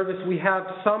alignment service. We have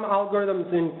some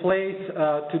algorithms in place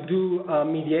to do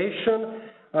mediation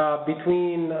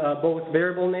between both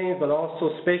variable names, but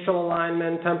also spatial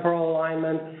alignment, temporal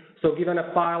alignment. So given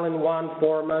a file in one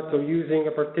format or using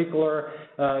a particular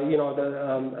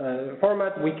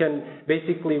format, we can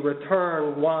basically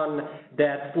return one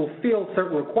that fulfills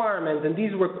certain requirements. And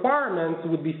these requirements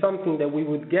would be something that we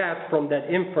would get from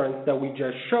that inference that we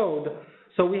just showed.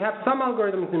 So we have some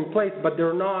algorithms in place, but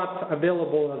they're not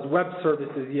available as web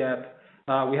services yet.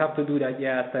 We have to do that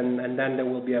yet, and then they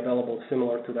will be available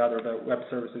similar to the other web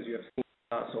services you have seen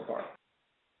so far.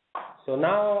 So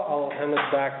now I'll hand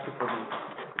it back to Praveen.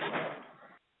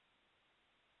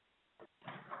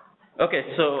 Okay,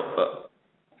 so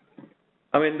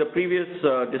the previous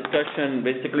discussion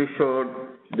basically showed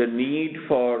the need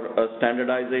for a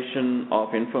standardization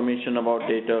of information about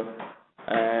data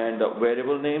and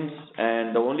variable names,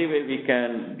 and the only way we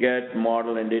can get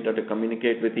model and data to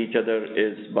communicate with each other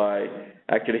is by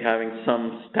actually having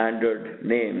some standard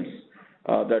names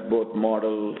that both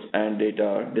models and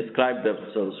data describe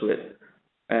themselves with.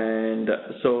 And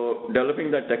so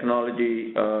developing that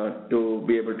technology to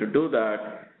be able to do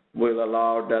that will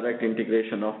allow direct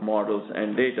integration of models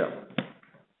and data.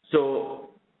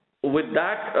 So with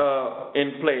that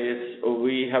in place,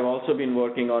 we have also been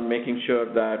working on making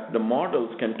sure that the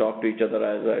models can talk to each other,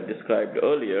 as I described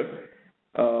earlier.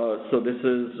 So this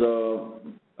is,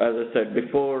 as I said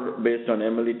before, based on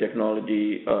MLE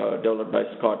technology developed by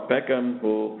Scott Peckham,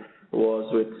 who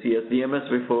was with CSDMS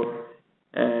before.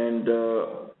 And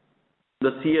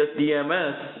the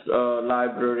CSDMS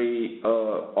library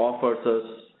offers us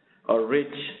a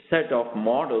rich set of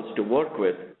models to work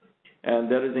with, and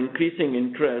there is increasing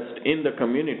interest in the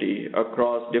community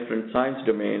across different science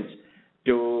domains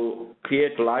to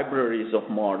create libraries of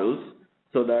models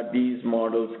so that these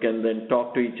models can then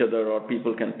talk to each other, or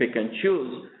people can pick and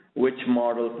choose which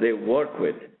models they work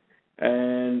with.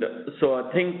 And so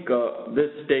I think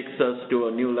this takes us to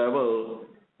a new level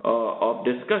of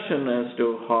discussion as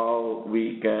to how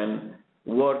we can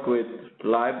work with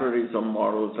libraries of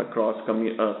models across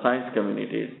science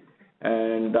communities,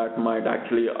 and that might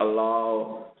actually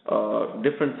allow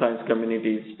different science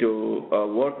communities to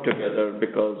work together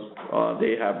because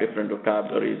they have different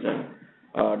vocabularies and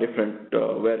different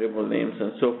variable names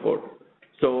and so forth.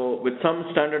 So with some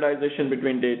standardization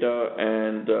between data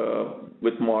and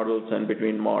with models and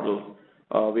between models,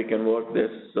 we can work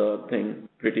this thing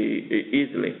pretty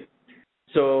easily.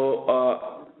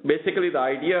 So basically the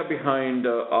idea behind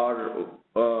our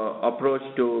approach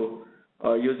to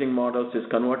using models is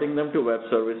converting them to web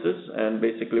services, and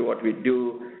basically what we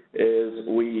do is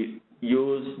we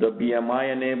use the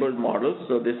BMI-enabled models.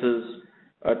 So this is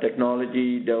a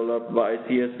technology developed by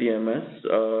CSDMS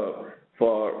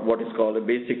for what is called a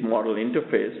basic model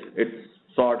interface. It's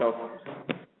sort of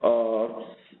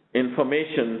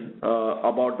information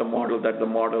about the model that the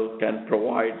model can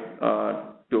provide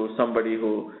to somebody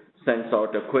who sends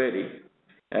out a query.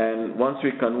 And once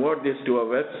we convert this to a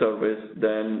web service,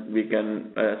 then we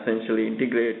can essentially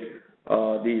integrate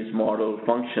these model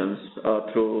functions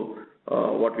through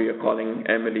what we are calling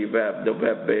Emily Web, the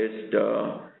web-based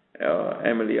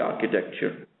Emily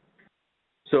architecture.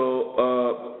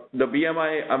 So the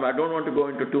BMI, I don't want to go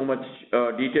into too much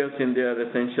details in there.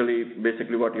 Essentially,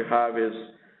 basically what you have is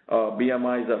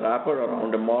BMI is a wrapper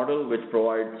around a model which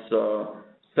provides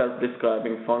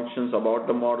self-describing functions about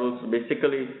the models,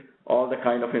 basically all the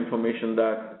kind of information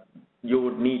that you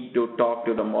would need to talk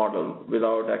to the model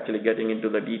without actually getting into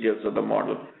the details of the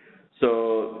model.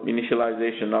 So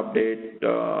initialization, update,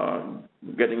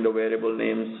 getting the variable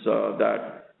names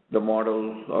that the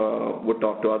model would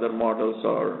talk to other models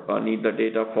or need the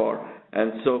data for,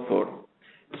 and so forth.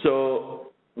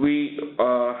 So we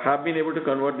have been able to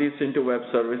convert these into web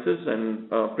services, and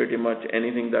pretty much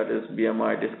anything that is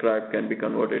BMI described can be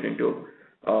converted into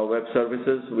web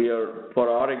services. For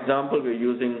our example, we're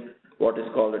using what is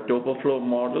called a TopoFlow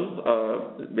model.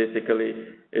 Basically,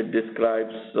 it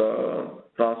describes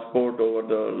transport over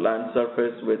the land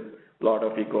surface with a lot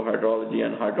of eco-hydrology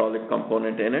and hydraulic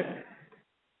component in it.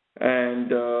 And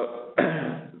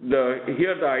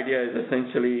here the idea is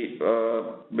essentially,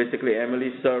 basically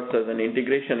Emily serves as an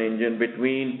integration engine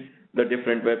between the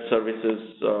different web services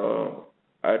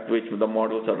at which the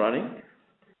models are running,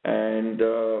 and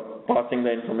passing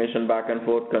the information back and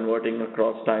forth, converting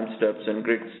across time steps and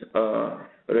grids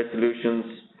resolutions.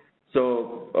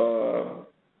 So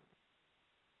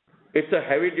it's a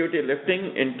heavy-duty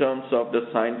lifting in terms of the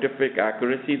scientific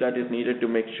accuracy that is needed to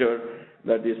make sure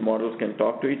that these models can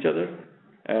talk to each other.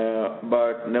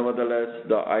 But nevertheless,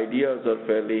 the ideas are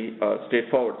fairly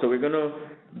straightforward. So we're going to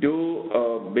do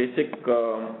a basic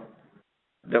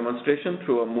demonstration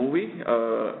through a movie,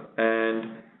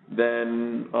 and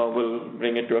then we'll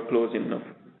bring it to a close in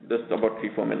just about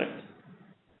 3-4 minutes.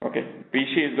 Okay,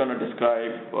 Pishi is going to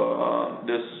describe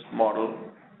this model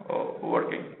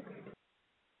working.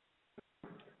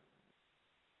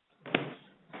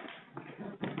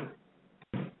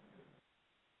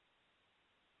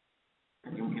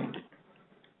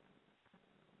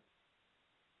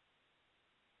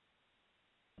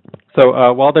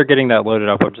 So while they're getting that loaded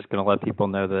up, I'm just going to let people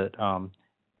know that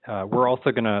we're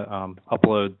also going to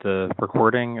upload the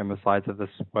recording and the slides of this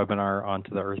webinar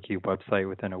onto the EarthCube website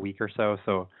within a week or so.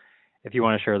 So if you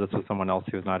want to share this with someone else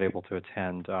who is not able to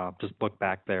attend, just look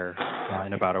back there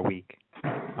in about a week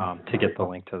to get the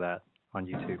link to that on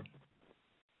YouTube.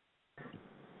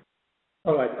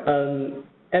 All right.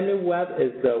 Emily Web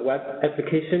is the web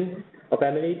application of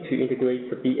Emily to integrate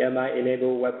the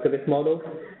BMI-enabled web service model.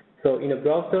 So in the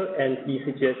browser, and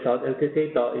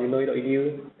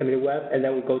ecgs.ncc.illinois.edu, Emily Web, and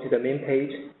then we go to the main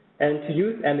page. And to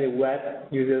use Emily Web,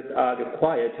 users are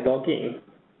required to log in.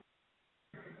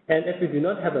 And if you do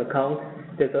not have an account,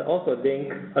 there's also a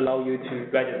link allow you to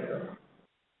register.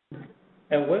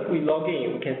 And once we log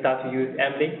in, we can start to use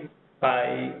Emily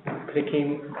by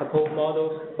clicking couple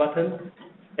models button,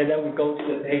 and then we go to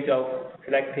the page of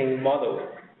selecting models.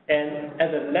 And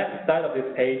at the left side of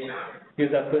this page,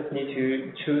 users first need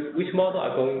to choose which model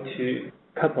are going to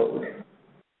coupled.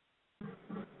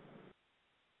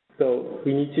 So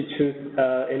we need to choose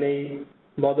any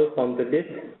model from the list.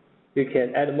 You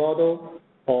can add a model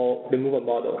or remove a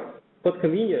model. For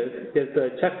convenience, there's a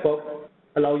checkbox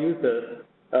allow users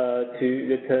to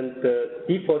return the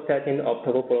default setting of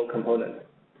TurboFlow components.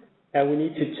 And we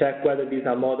need to check whether these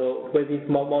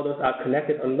small models are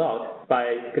connected or not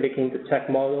by clicking the check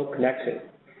model connection.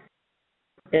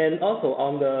 And also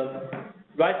on the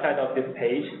right side of this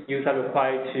page, users are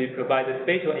required to provide the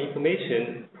spatial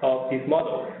information of these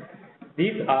models.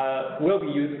 These will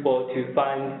be useful to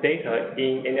find data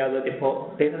in any other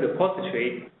data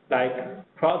repository like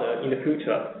Prada in the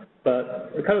future.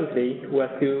 But currently,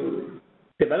 we're still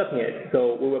developing it,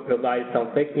 so we will provide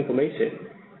some fixed information.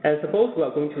 And suppose we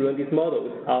are going to run these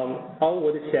models on our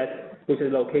watershed, which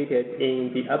is located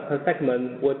in the upper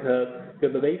segment water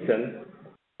river basin.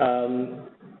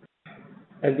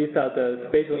 And these are the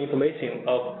spatial information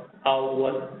of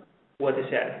our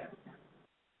watershed.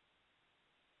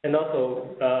 And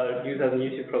also, users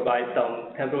need to provide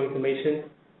some temporal information,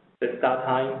 the start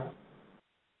time,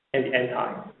 and the end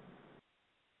time.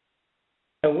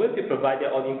 And once you provide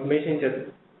all the information,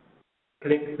 just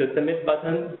click the Submit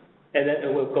button, and then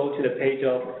it will go to the page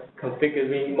of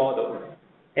configuring models.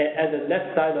 And at the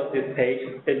left side of this page,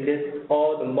 it lists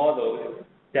all the models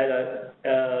that are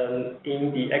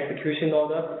in the execution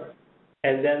order.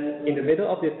 And then in the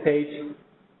middle of this page,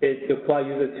 it requires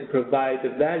users to provide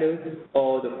the values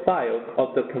or the files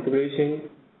of the configuration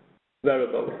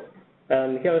variables.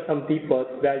 And here are some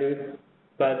default values,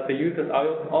 but the users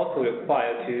are also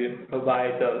required to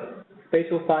provide the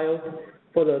spatial files.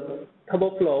 For the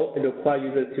TurboFlow, it requires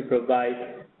users to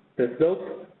provide the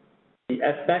slopes, the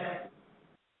aspects,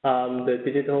 the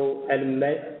digital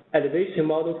elevation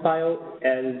model file,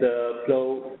 and the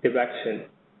flow direction.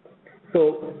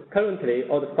 So currently,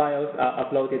 all the files are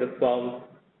uploaded from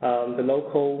the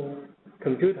local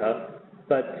computer,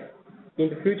 but in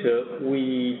the future,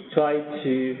 we try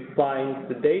to find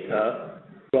the data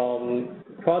from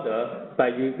Prada by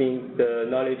using the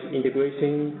knowledge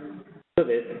integration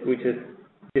service, which is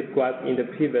described in the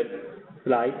previous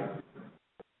slide.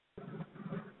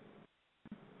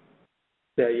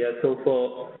 So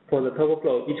for the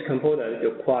TurboFlow, each component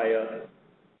requires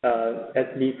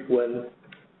at least one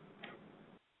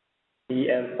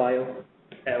EM file,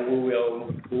 and we will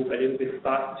move a little bit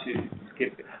fast to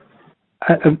skip it.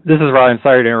 This is Ryan.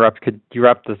 Sorry to interrupt. Could you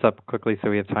wrap this up quickly so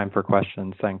we have time for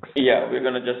questions? Thanks. Yeah, we're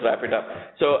going to just wrap it up.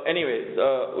 So anyways,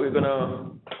 we're going to,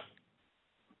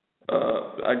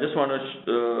 I just want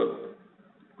to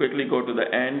quickly go to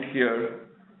the end here.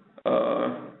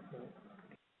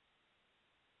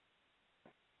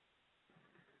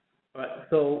 All right,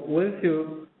 so once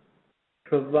you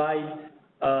provide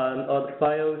all the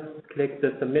files, click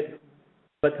the Submit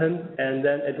button, and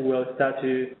then it will start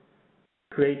to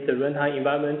create the runtime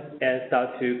environment and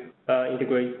start to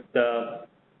integrate the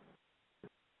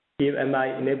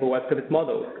DMI-enabled web service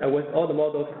models. And once all the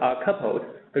models are coupled,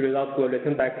 the results will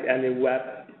return back to the web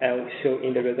and show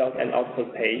in the result and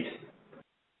output page.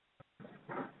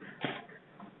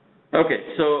 Okay,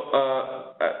 so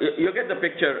you get the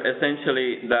picture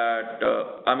essentially that,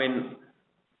 I mean,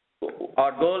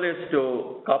 our goal is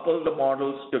to couple the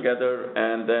models together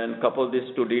and then couple this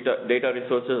to data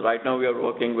resources. Right now we are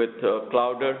working with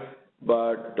Clouder,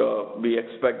 but we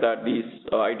expect that these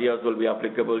ideas will be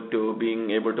applicable to being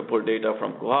able to pull data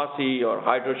from Kuhasi or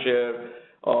HydroShare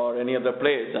or any other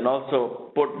place, and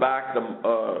also put back the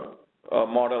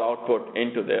model output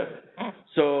into there.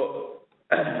 So,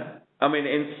 I mean,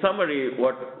 in summary,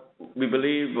 what we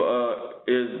believe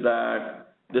is that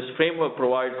this framework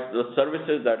provides the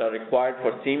services that are required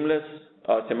for seamless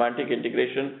semantic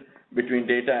integration between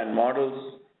data and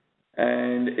models,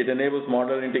 and it enables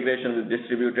model integration with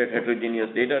distributed heterogeneous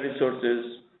data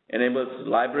resources, enables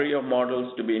library of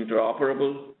models to be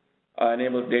interoperable,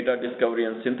 enables data discovery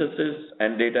and synthesis,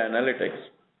 and data analytics.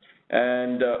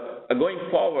 And going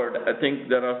forward, I think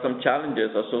there are some challenges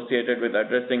associated with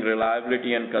addressing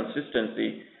reliability and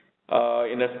consistency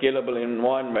in a scalable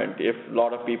environment. If a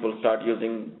lot of people start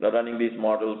running these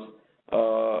models,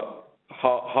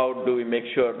 how do we make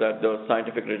sure that the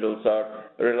scientific results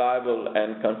are reliable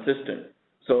and consistent?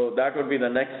 So that would be the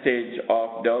next stage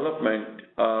of development.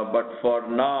 But for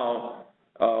now,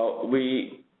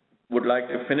 we would like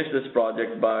to finish this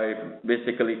project by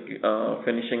basically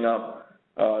finishing up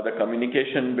the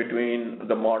communication between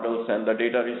the models and the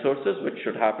data resources, which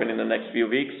should happen in the next few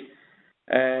weeks.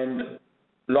 And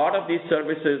a lot of these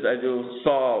services, as you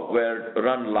saw, were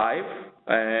run live,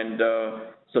 and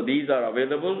so these are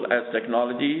available as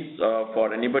technologies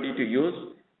for anybody to use.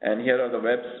 And here are the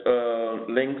web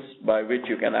links by which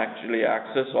you can actually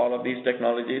access all of these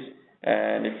technologies,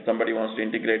 and if somebody wants to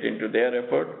integrate into their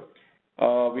effort.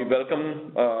 We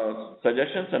welcome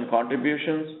suggestions and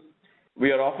contributions.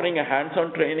 We are offering a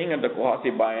hands-on training at the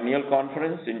Cohassi Biennial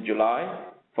Conference in July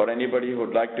for anybody who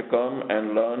would like to come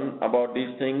and learn about these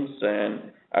things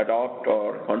and adopt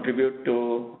or contribute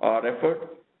to our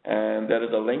effort. And there is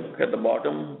a link at the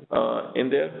bottom in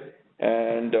there.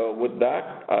 And with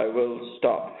that, I will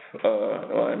stop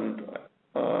and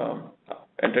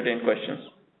entertain questions.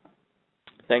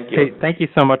 Thank you. Okay, thank you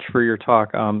so much for your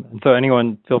talk. So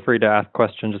anyone, feel free to ask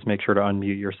questions. Just make sure to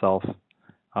unmute yourself.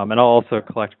 And I'll also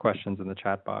collect questions in the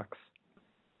chat box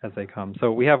as they come.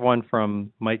 So we have one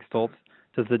from Mike Stoltz.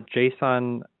 Does the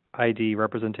JSON ID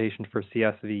representation for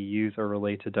CSV use or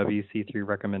relate to WC3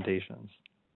 recommendations?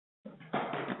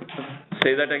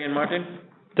 Say that again, Martin.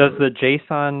 Does the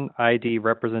JSON ID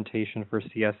representation for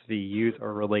CSV use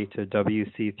or relate to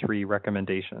WC3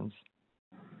 recommendations?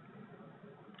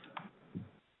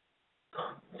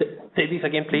 Say this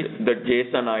again, please. The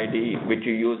JSON ID which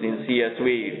you use in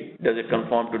CSV, does it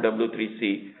conform to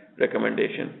W3C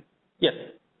recommendation? Yes.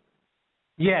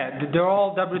 Yeah, they're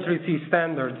all W3C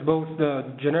standards, both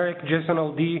the generic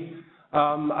JSON-LD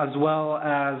as well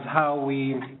as how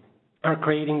we are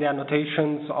creating the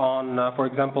annotations on, for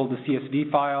example, the CSV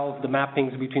files, the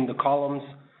mappings between the columns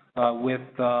with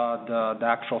the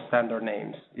actual standard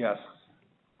names, yes.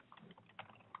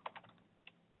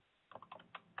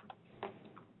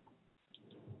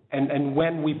 And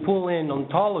when we pull in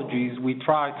ontologies, we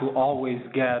try to always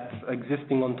get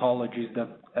existing ontologies that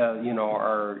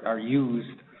are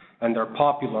used and they're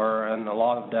popular, and a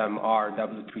lot of them are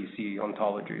W3C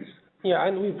ontologies. Yeah,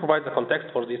 and we provide the context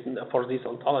for these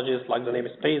ontologies, like the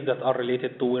namespace that are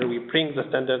related to where we bring the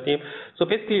standard name. So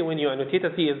basically, when you annotate a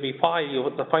CSV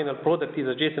file, the final product is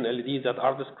a JSON LD that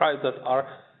are described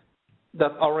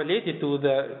that are related to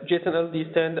the JSON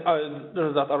LD standard,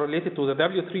 that are related to the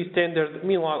W3 standard.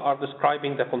 Meanwhile, are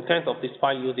describing the content of this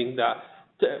file using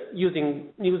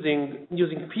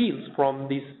using fields from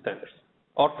these standards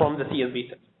or from the CSV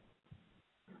standard.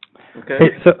 Okay. Hey,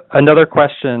 so another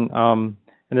question, and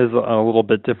this is a little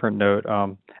bit different note.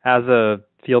 As a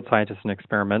field scientist and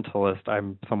experimentalist,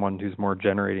 I'm someone who's more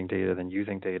generating data than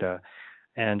using data,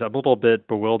 and I'm a little bit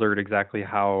bewildered exactly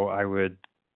how I would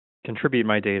contribute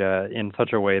my data in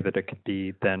such a way that it could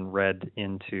be then read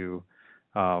into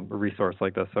a resource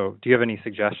like this. So do you have any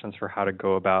suggestions for how to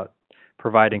go about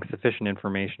providing sufficient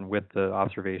information with the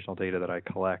observational data that I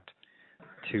collect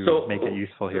to make it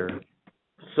useful here?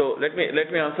 So let me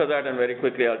answer that, and very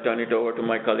quickly I'll turn it over to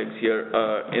my colleagues here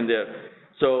in there.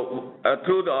 So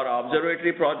through our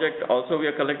observatory project, also we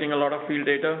are collecting a lot of field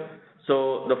data.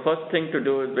 So the first thing to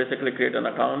do is basically create an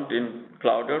account in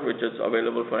Clouder, which is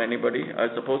available for anybody, I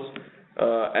suppose.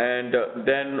 And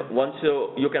then once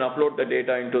you can upload the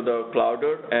data into the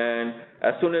Clouder, and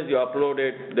as soon as you upload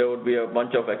it, there would be a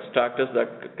bunch of extractors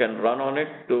that can run on it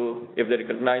if they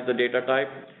recognize the data type.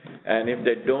 And if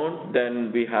they don't,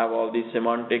 then we have all these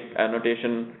semantic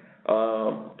annotation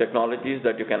technologies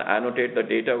that you can annotate the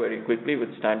data very quickly with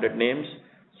standard names.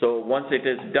 So once it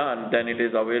is done, then it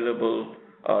is available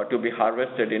to be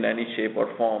harvested in any shape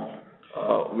or form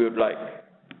we would like.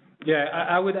 Yeah,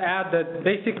 I would add that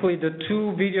basically the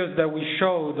two videos that we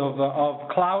showed of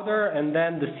Clouder and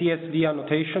then the CSV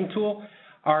annotation tool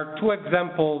are two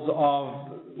examples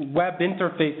of web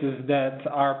interfaces that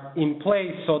are in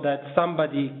place so that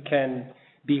somebody can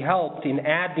be helped in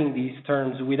adding these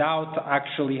terms without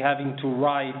actually having to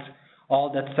write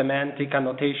all that semantic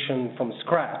annotation from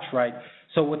scratch, right?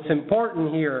 So what's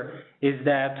important here is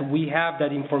that we have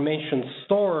that information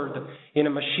stored in a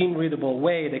machine-readable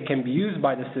way that can be used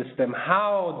by the system.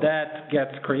 How that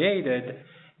gets created,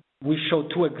 we show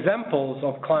two examples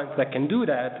of clients that can do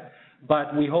that,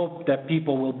 but we hope that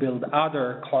people will build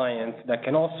other clients that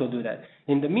can also do that.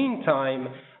 In the meantime,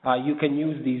 you can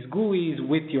use these GUIs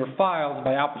with your files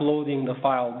by uploading the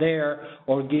file there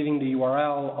or giving the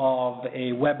URL of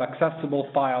a web-accessible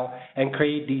file and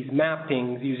create these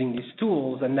mappings using these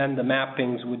tools, and then the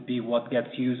mappings would be what gets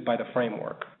used by the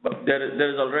framework. But there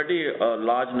is already a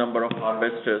large number of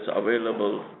harvesters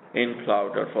available in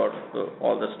Clouder for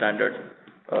all the standard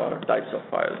types of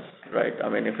files, right? I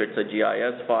mean, if it's a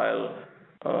GIS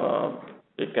file,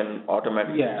 it can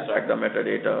automatically extract the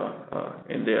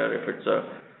metadata in there. If it's a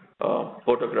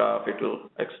photograph, it will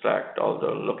extract all the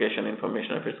location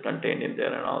information if it's contained in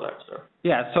there and all that stuff.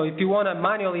 Yeah, so if you want to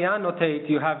manually annotate,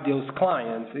 you have those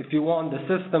clients. If you want the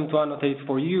system to annotate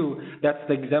for you, that's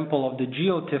the example of the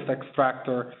GeoTIFF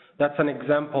extractor. That's an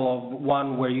example of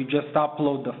one where you just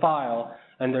upload the file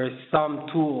and there's some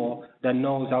tool that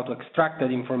knows how to extract that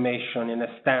information in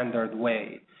a standard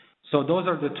way. So those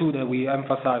are the two that we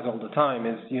emphasize all the time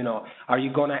is, are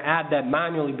you going to add that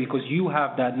manually because you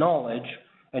have that knowledge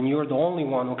and you're the only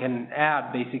one who can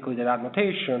add basically that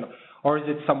annotation, or is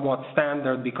it somewhat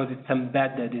standard because it's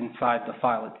embedded inside the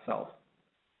file itself?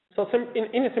 So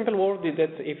in a simple word, is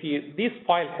that if this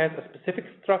file has a specific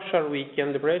structure, we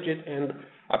can leverage it and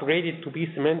upgrade it to be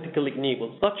semantically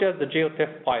enabled, such as the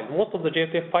GeoTF file. Most of the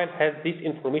GeoTF file has this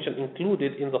information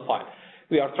included in the file.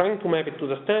 We are trying to map it to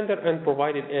the standard and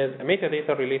provide it as a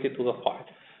metadata related to the file.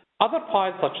 Other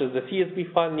files, such as the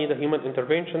CSV file, need a human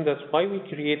intervention. That's why we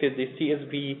created the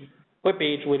CSV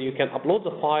webpage where you can upload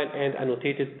the file and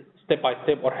annotate it step by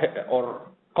step or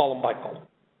column by column.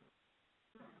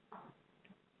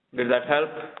 Did that help?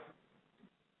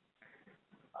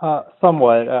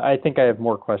 Somewhat. I think I have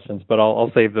more questions, but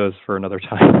I'll save those for another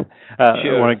time.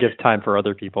 Sure. I want to give time for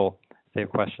other people to have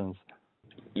questions.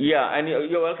 Yeah, and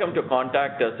you're welcome to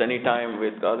contact us anytime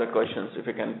with other questions if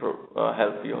we can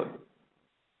help you.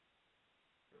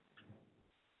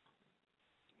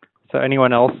 So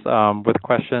anyone else with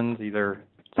questions, either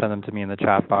send them to me in the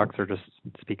chat box or just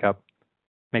speak up.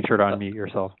 Make sure to unmute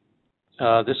yourself.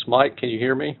 This is Mike. Can you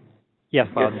hear me? Yes,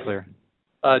 loud and clear.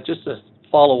 Just to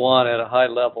follow on at a high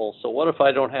level. So what if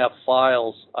I don't have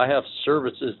files? I have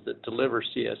services that deliver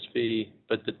CSV,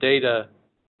 but the data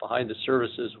behind the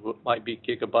services might be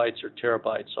gigabytes or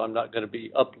terabytes, so I'm not going to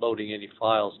be uploading any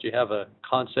files. Do you have a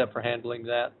concept for handling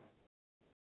that?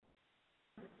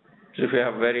 So if you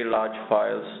have very large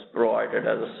files provided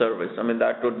as a service, I mean,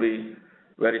 that would be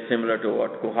very similar to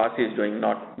what Kuhasi is doing,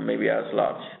 not maybe as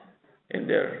large in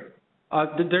there.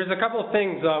 There's a couple of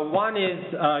things. One is,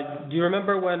 do you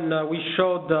remember when we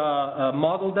showed the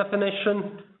model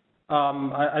definition?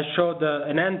 I showed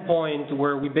an endpoint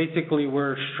where we basically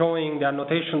were showing the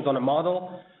annotations on a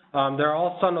model. There are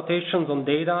also annotations on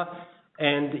data,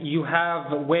 and you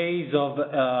have ways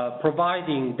of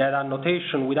providing that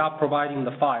annotation without providing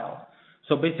the file.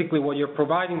 So basically what you're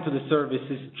providing to the service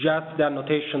is just the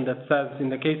annotation that says, in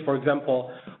the case, for example,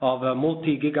 of a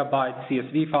multi-gigabyte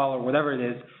CSV file or whatever it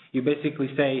is, you basically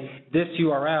say this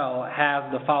URL has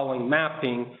the following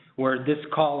mapping where this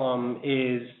column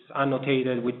is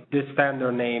annotated with this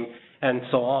standard name and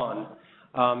so on.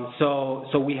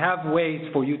 So we have ways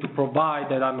for you to provide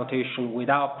that annotation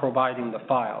without providing the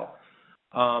file.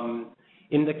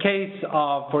 In the case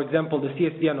of, for example, the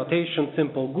CSV annotation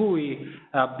simple GUI,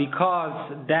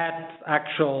 because that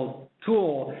actual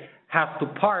tool has to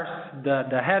parse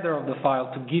the header of the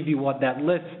file to give you what that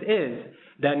list is,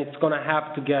 then it's going to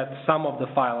have to get some of the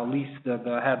file, at least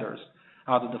the headers,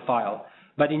 out of the file.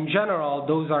 But in general,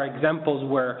 those are examples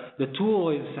where the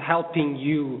tool is helping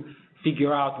you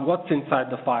figure out what's inside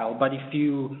the file. But if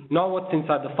you know what's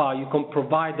inside the file, you can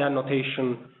provide the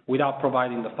annotation without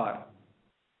providing the file.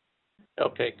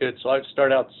 Okay, good. So I'd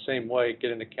start out the same way,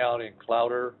 get an account in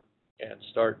Clouder and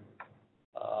start.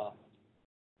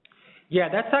 Yeah,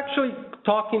 that's actually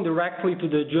talking directly to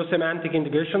the GeoSemantic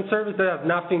integration service. That has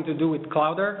nothing to do with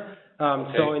Clouder.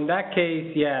 Okay. So in that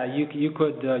case, yeah, you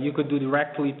could do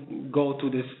directly go to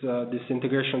this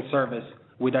integration service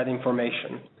with that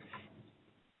information.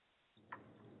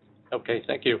 Okay,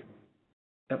 thank you.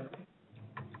 Yep.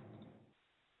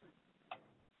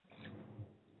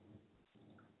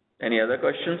 Any other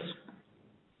questions?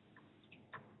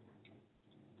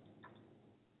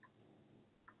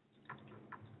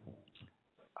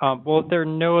 Well, if there are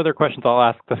no other questions, I'll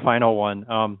ask the final one.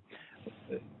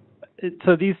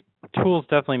 So these tools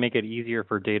definitely make it easier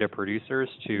for data producers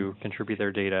to contribute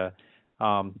their data.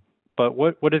 But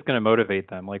what is going to motivate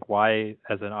them? Like, why,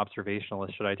 as an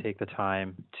observationalist, should I take the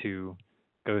time to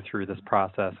go through this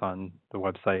process on the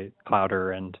website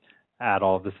Clouder and add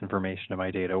all of this information to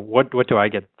my data? What do I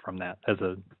get from that as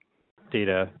a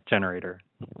data generator?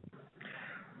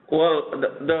 Well,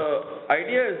 the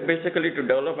idea is basically to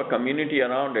develop a community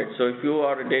around it. So if you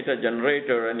are a data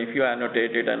generator and if you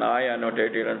annotate it and I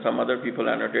annotate it and some other people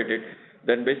annotate it,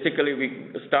 then basically we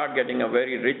start getting a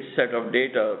very rich set of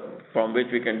data from which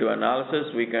we can do analysis,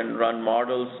 we can run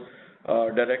models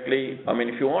directly. I mean,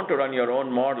 if you want to run your own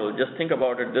model, just think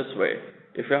about it this way.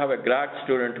 If you have a grad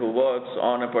student who works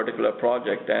on a particular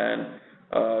project and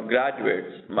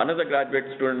graduates, another graduate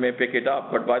student may pick it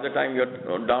up, but by the time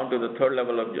you're down to the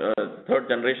third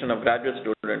generation of graduate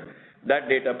student, that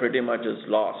data pretty much is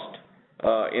lost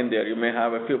in there. You may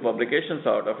have a few publications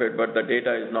out of it, but the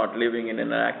data is not living in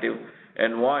an active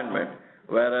environment.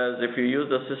 Whereas if you use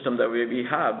the system the way we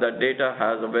have, that data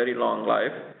has a very long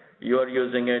life. You are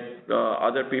using it,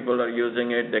 other people are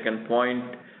using it, they can point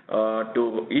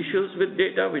to issues with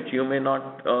data which you may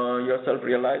not yourself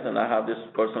realize, and I have this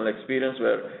personal experience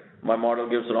where my model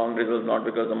gives wrong results not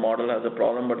because the model has a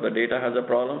problem but the data has a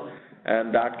problem,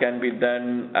 and that can be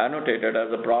then annotated as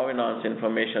a provenance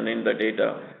information in the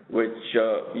data which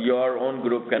your own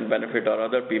group can benefit or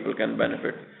other people can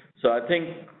benefit. So I think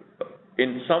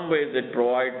in some ways it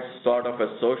provides sort of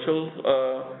a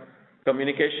social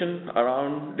communication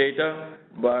around data,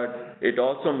 but it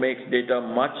also makes data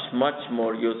much, much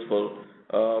more useful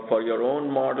for your own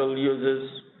model uses,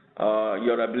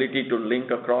 your ability to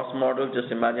link across models.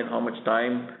 Just imagine how much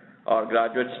time our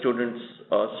graduate students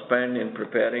spend in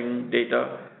preparing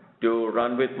data to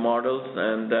run with models,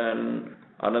 and then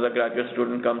another graduate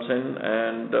student comes in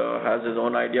and has his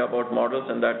own idea about models,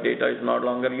 and that data is no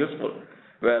longer useful.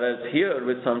 Whereas here,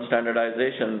 with some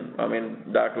standardization, I mean,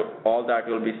 all that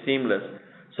will be seamless.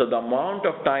 So the amount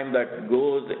of time that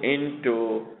goes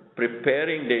into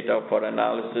preparing data for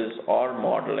analysis or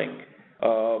modeling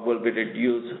will be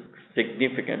reduced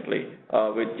significantly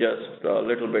with just a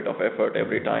little bit of effort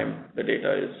every time the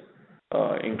data is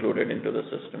included into the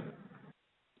system.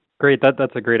 Great,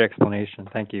 that's a great explanation.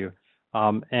 Thank you.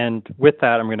 And with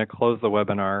that, I'm going to close the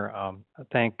webinar.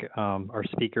 Thank our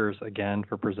speakers again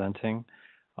for presenting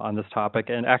on this topic.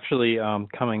 And actually,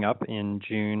 coming up in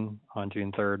June, on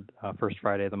June 3rd, first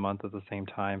Friday of the month at the same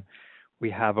time,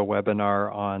 we have a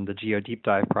webinar on the Geo Deep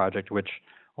Dive project, which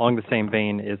along the same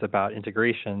vein is about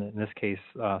integration, in this case,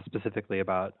 specifically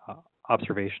about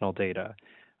observational data.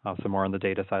 So more on the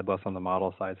data side, less on the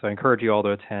model side. So I encourage you all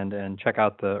to attend and check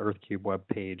out the EarthCube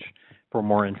webpage for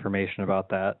more information about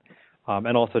that.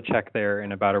 And also check there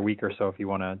in about a week or so if you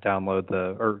want to download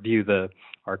or view the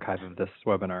archive of this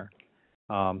webinar.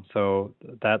 So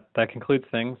that concludes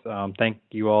things. Thank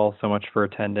you all so much for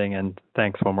attending, and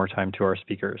thanks one more time to our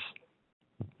speakers.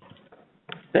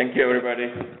 Thank you,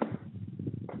 everybody.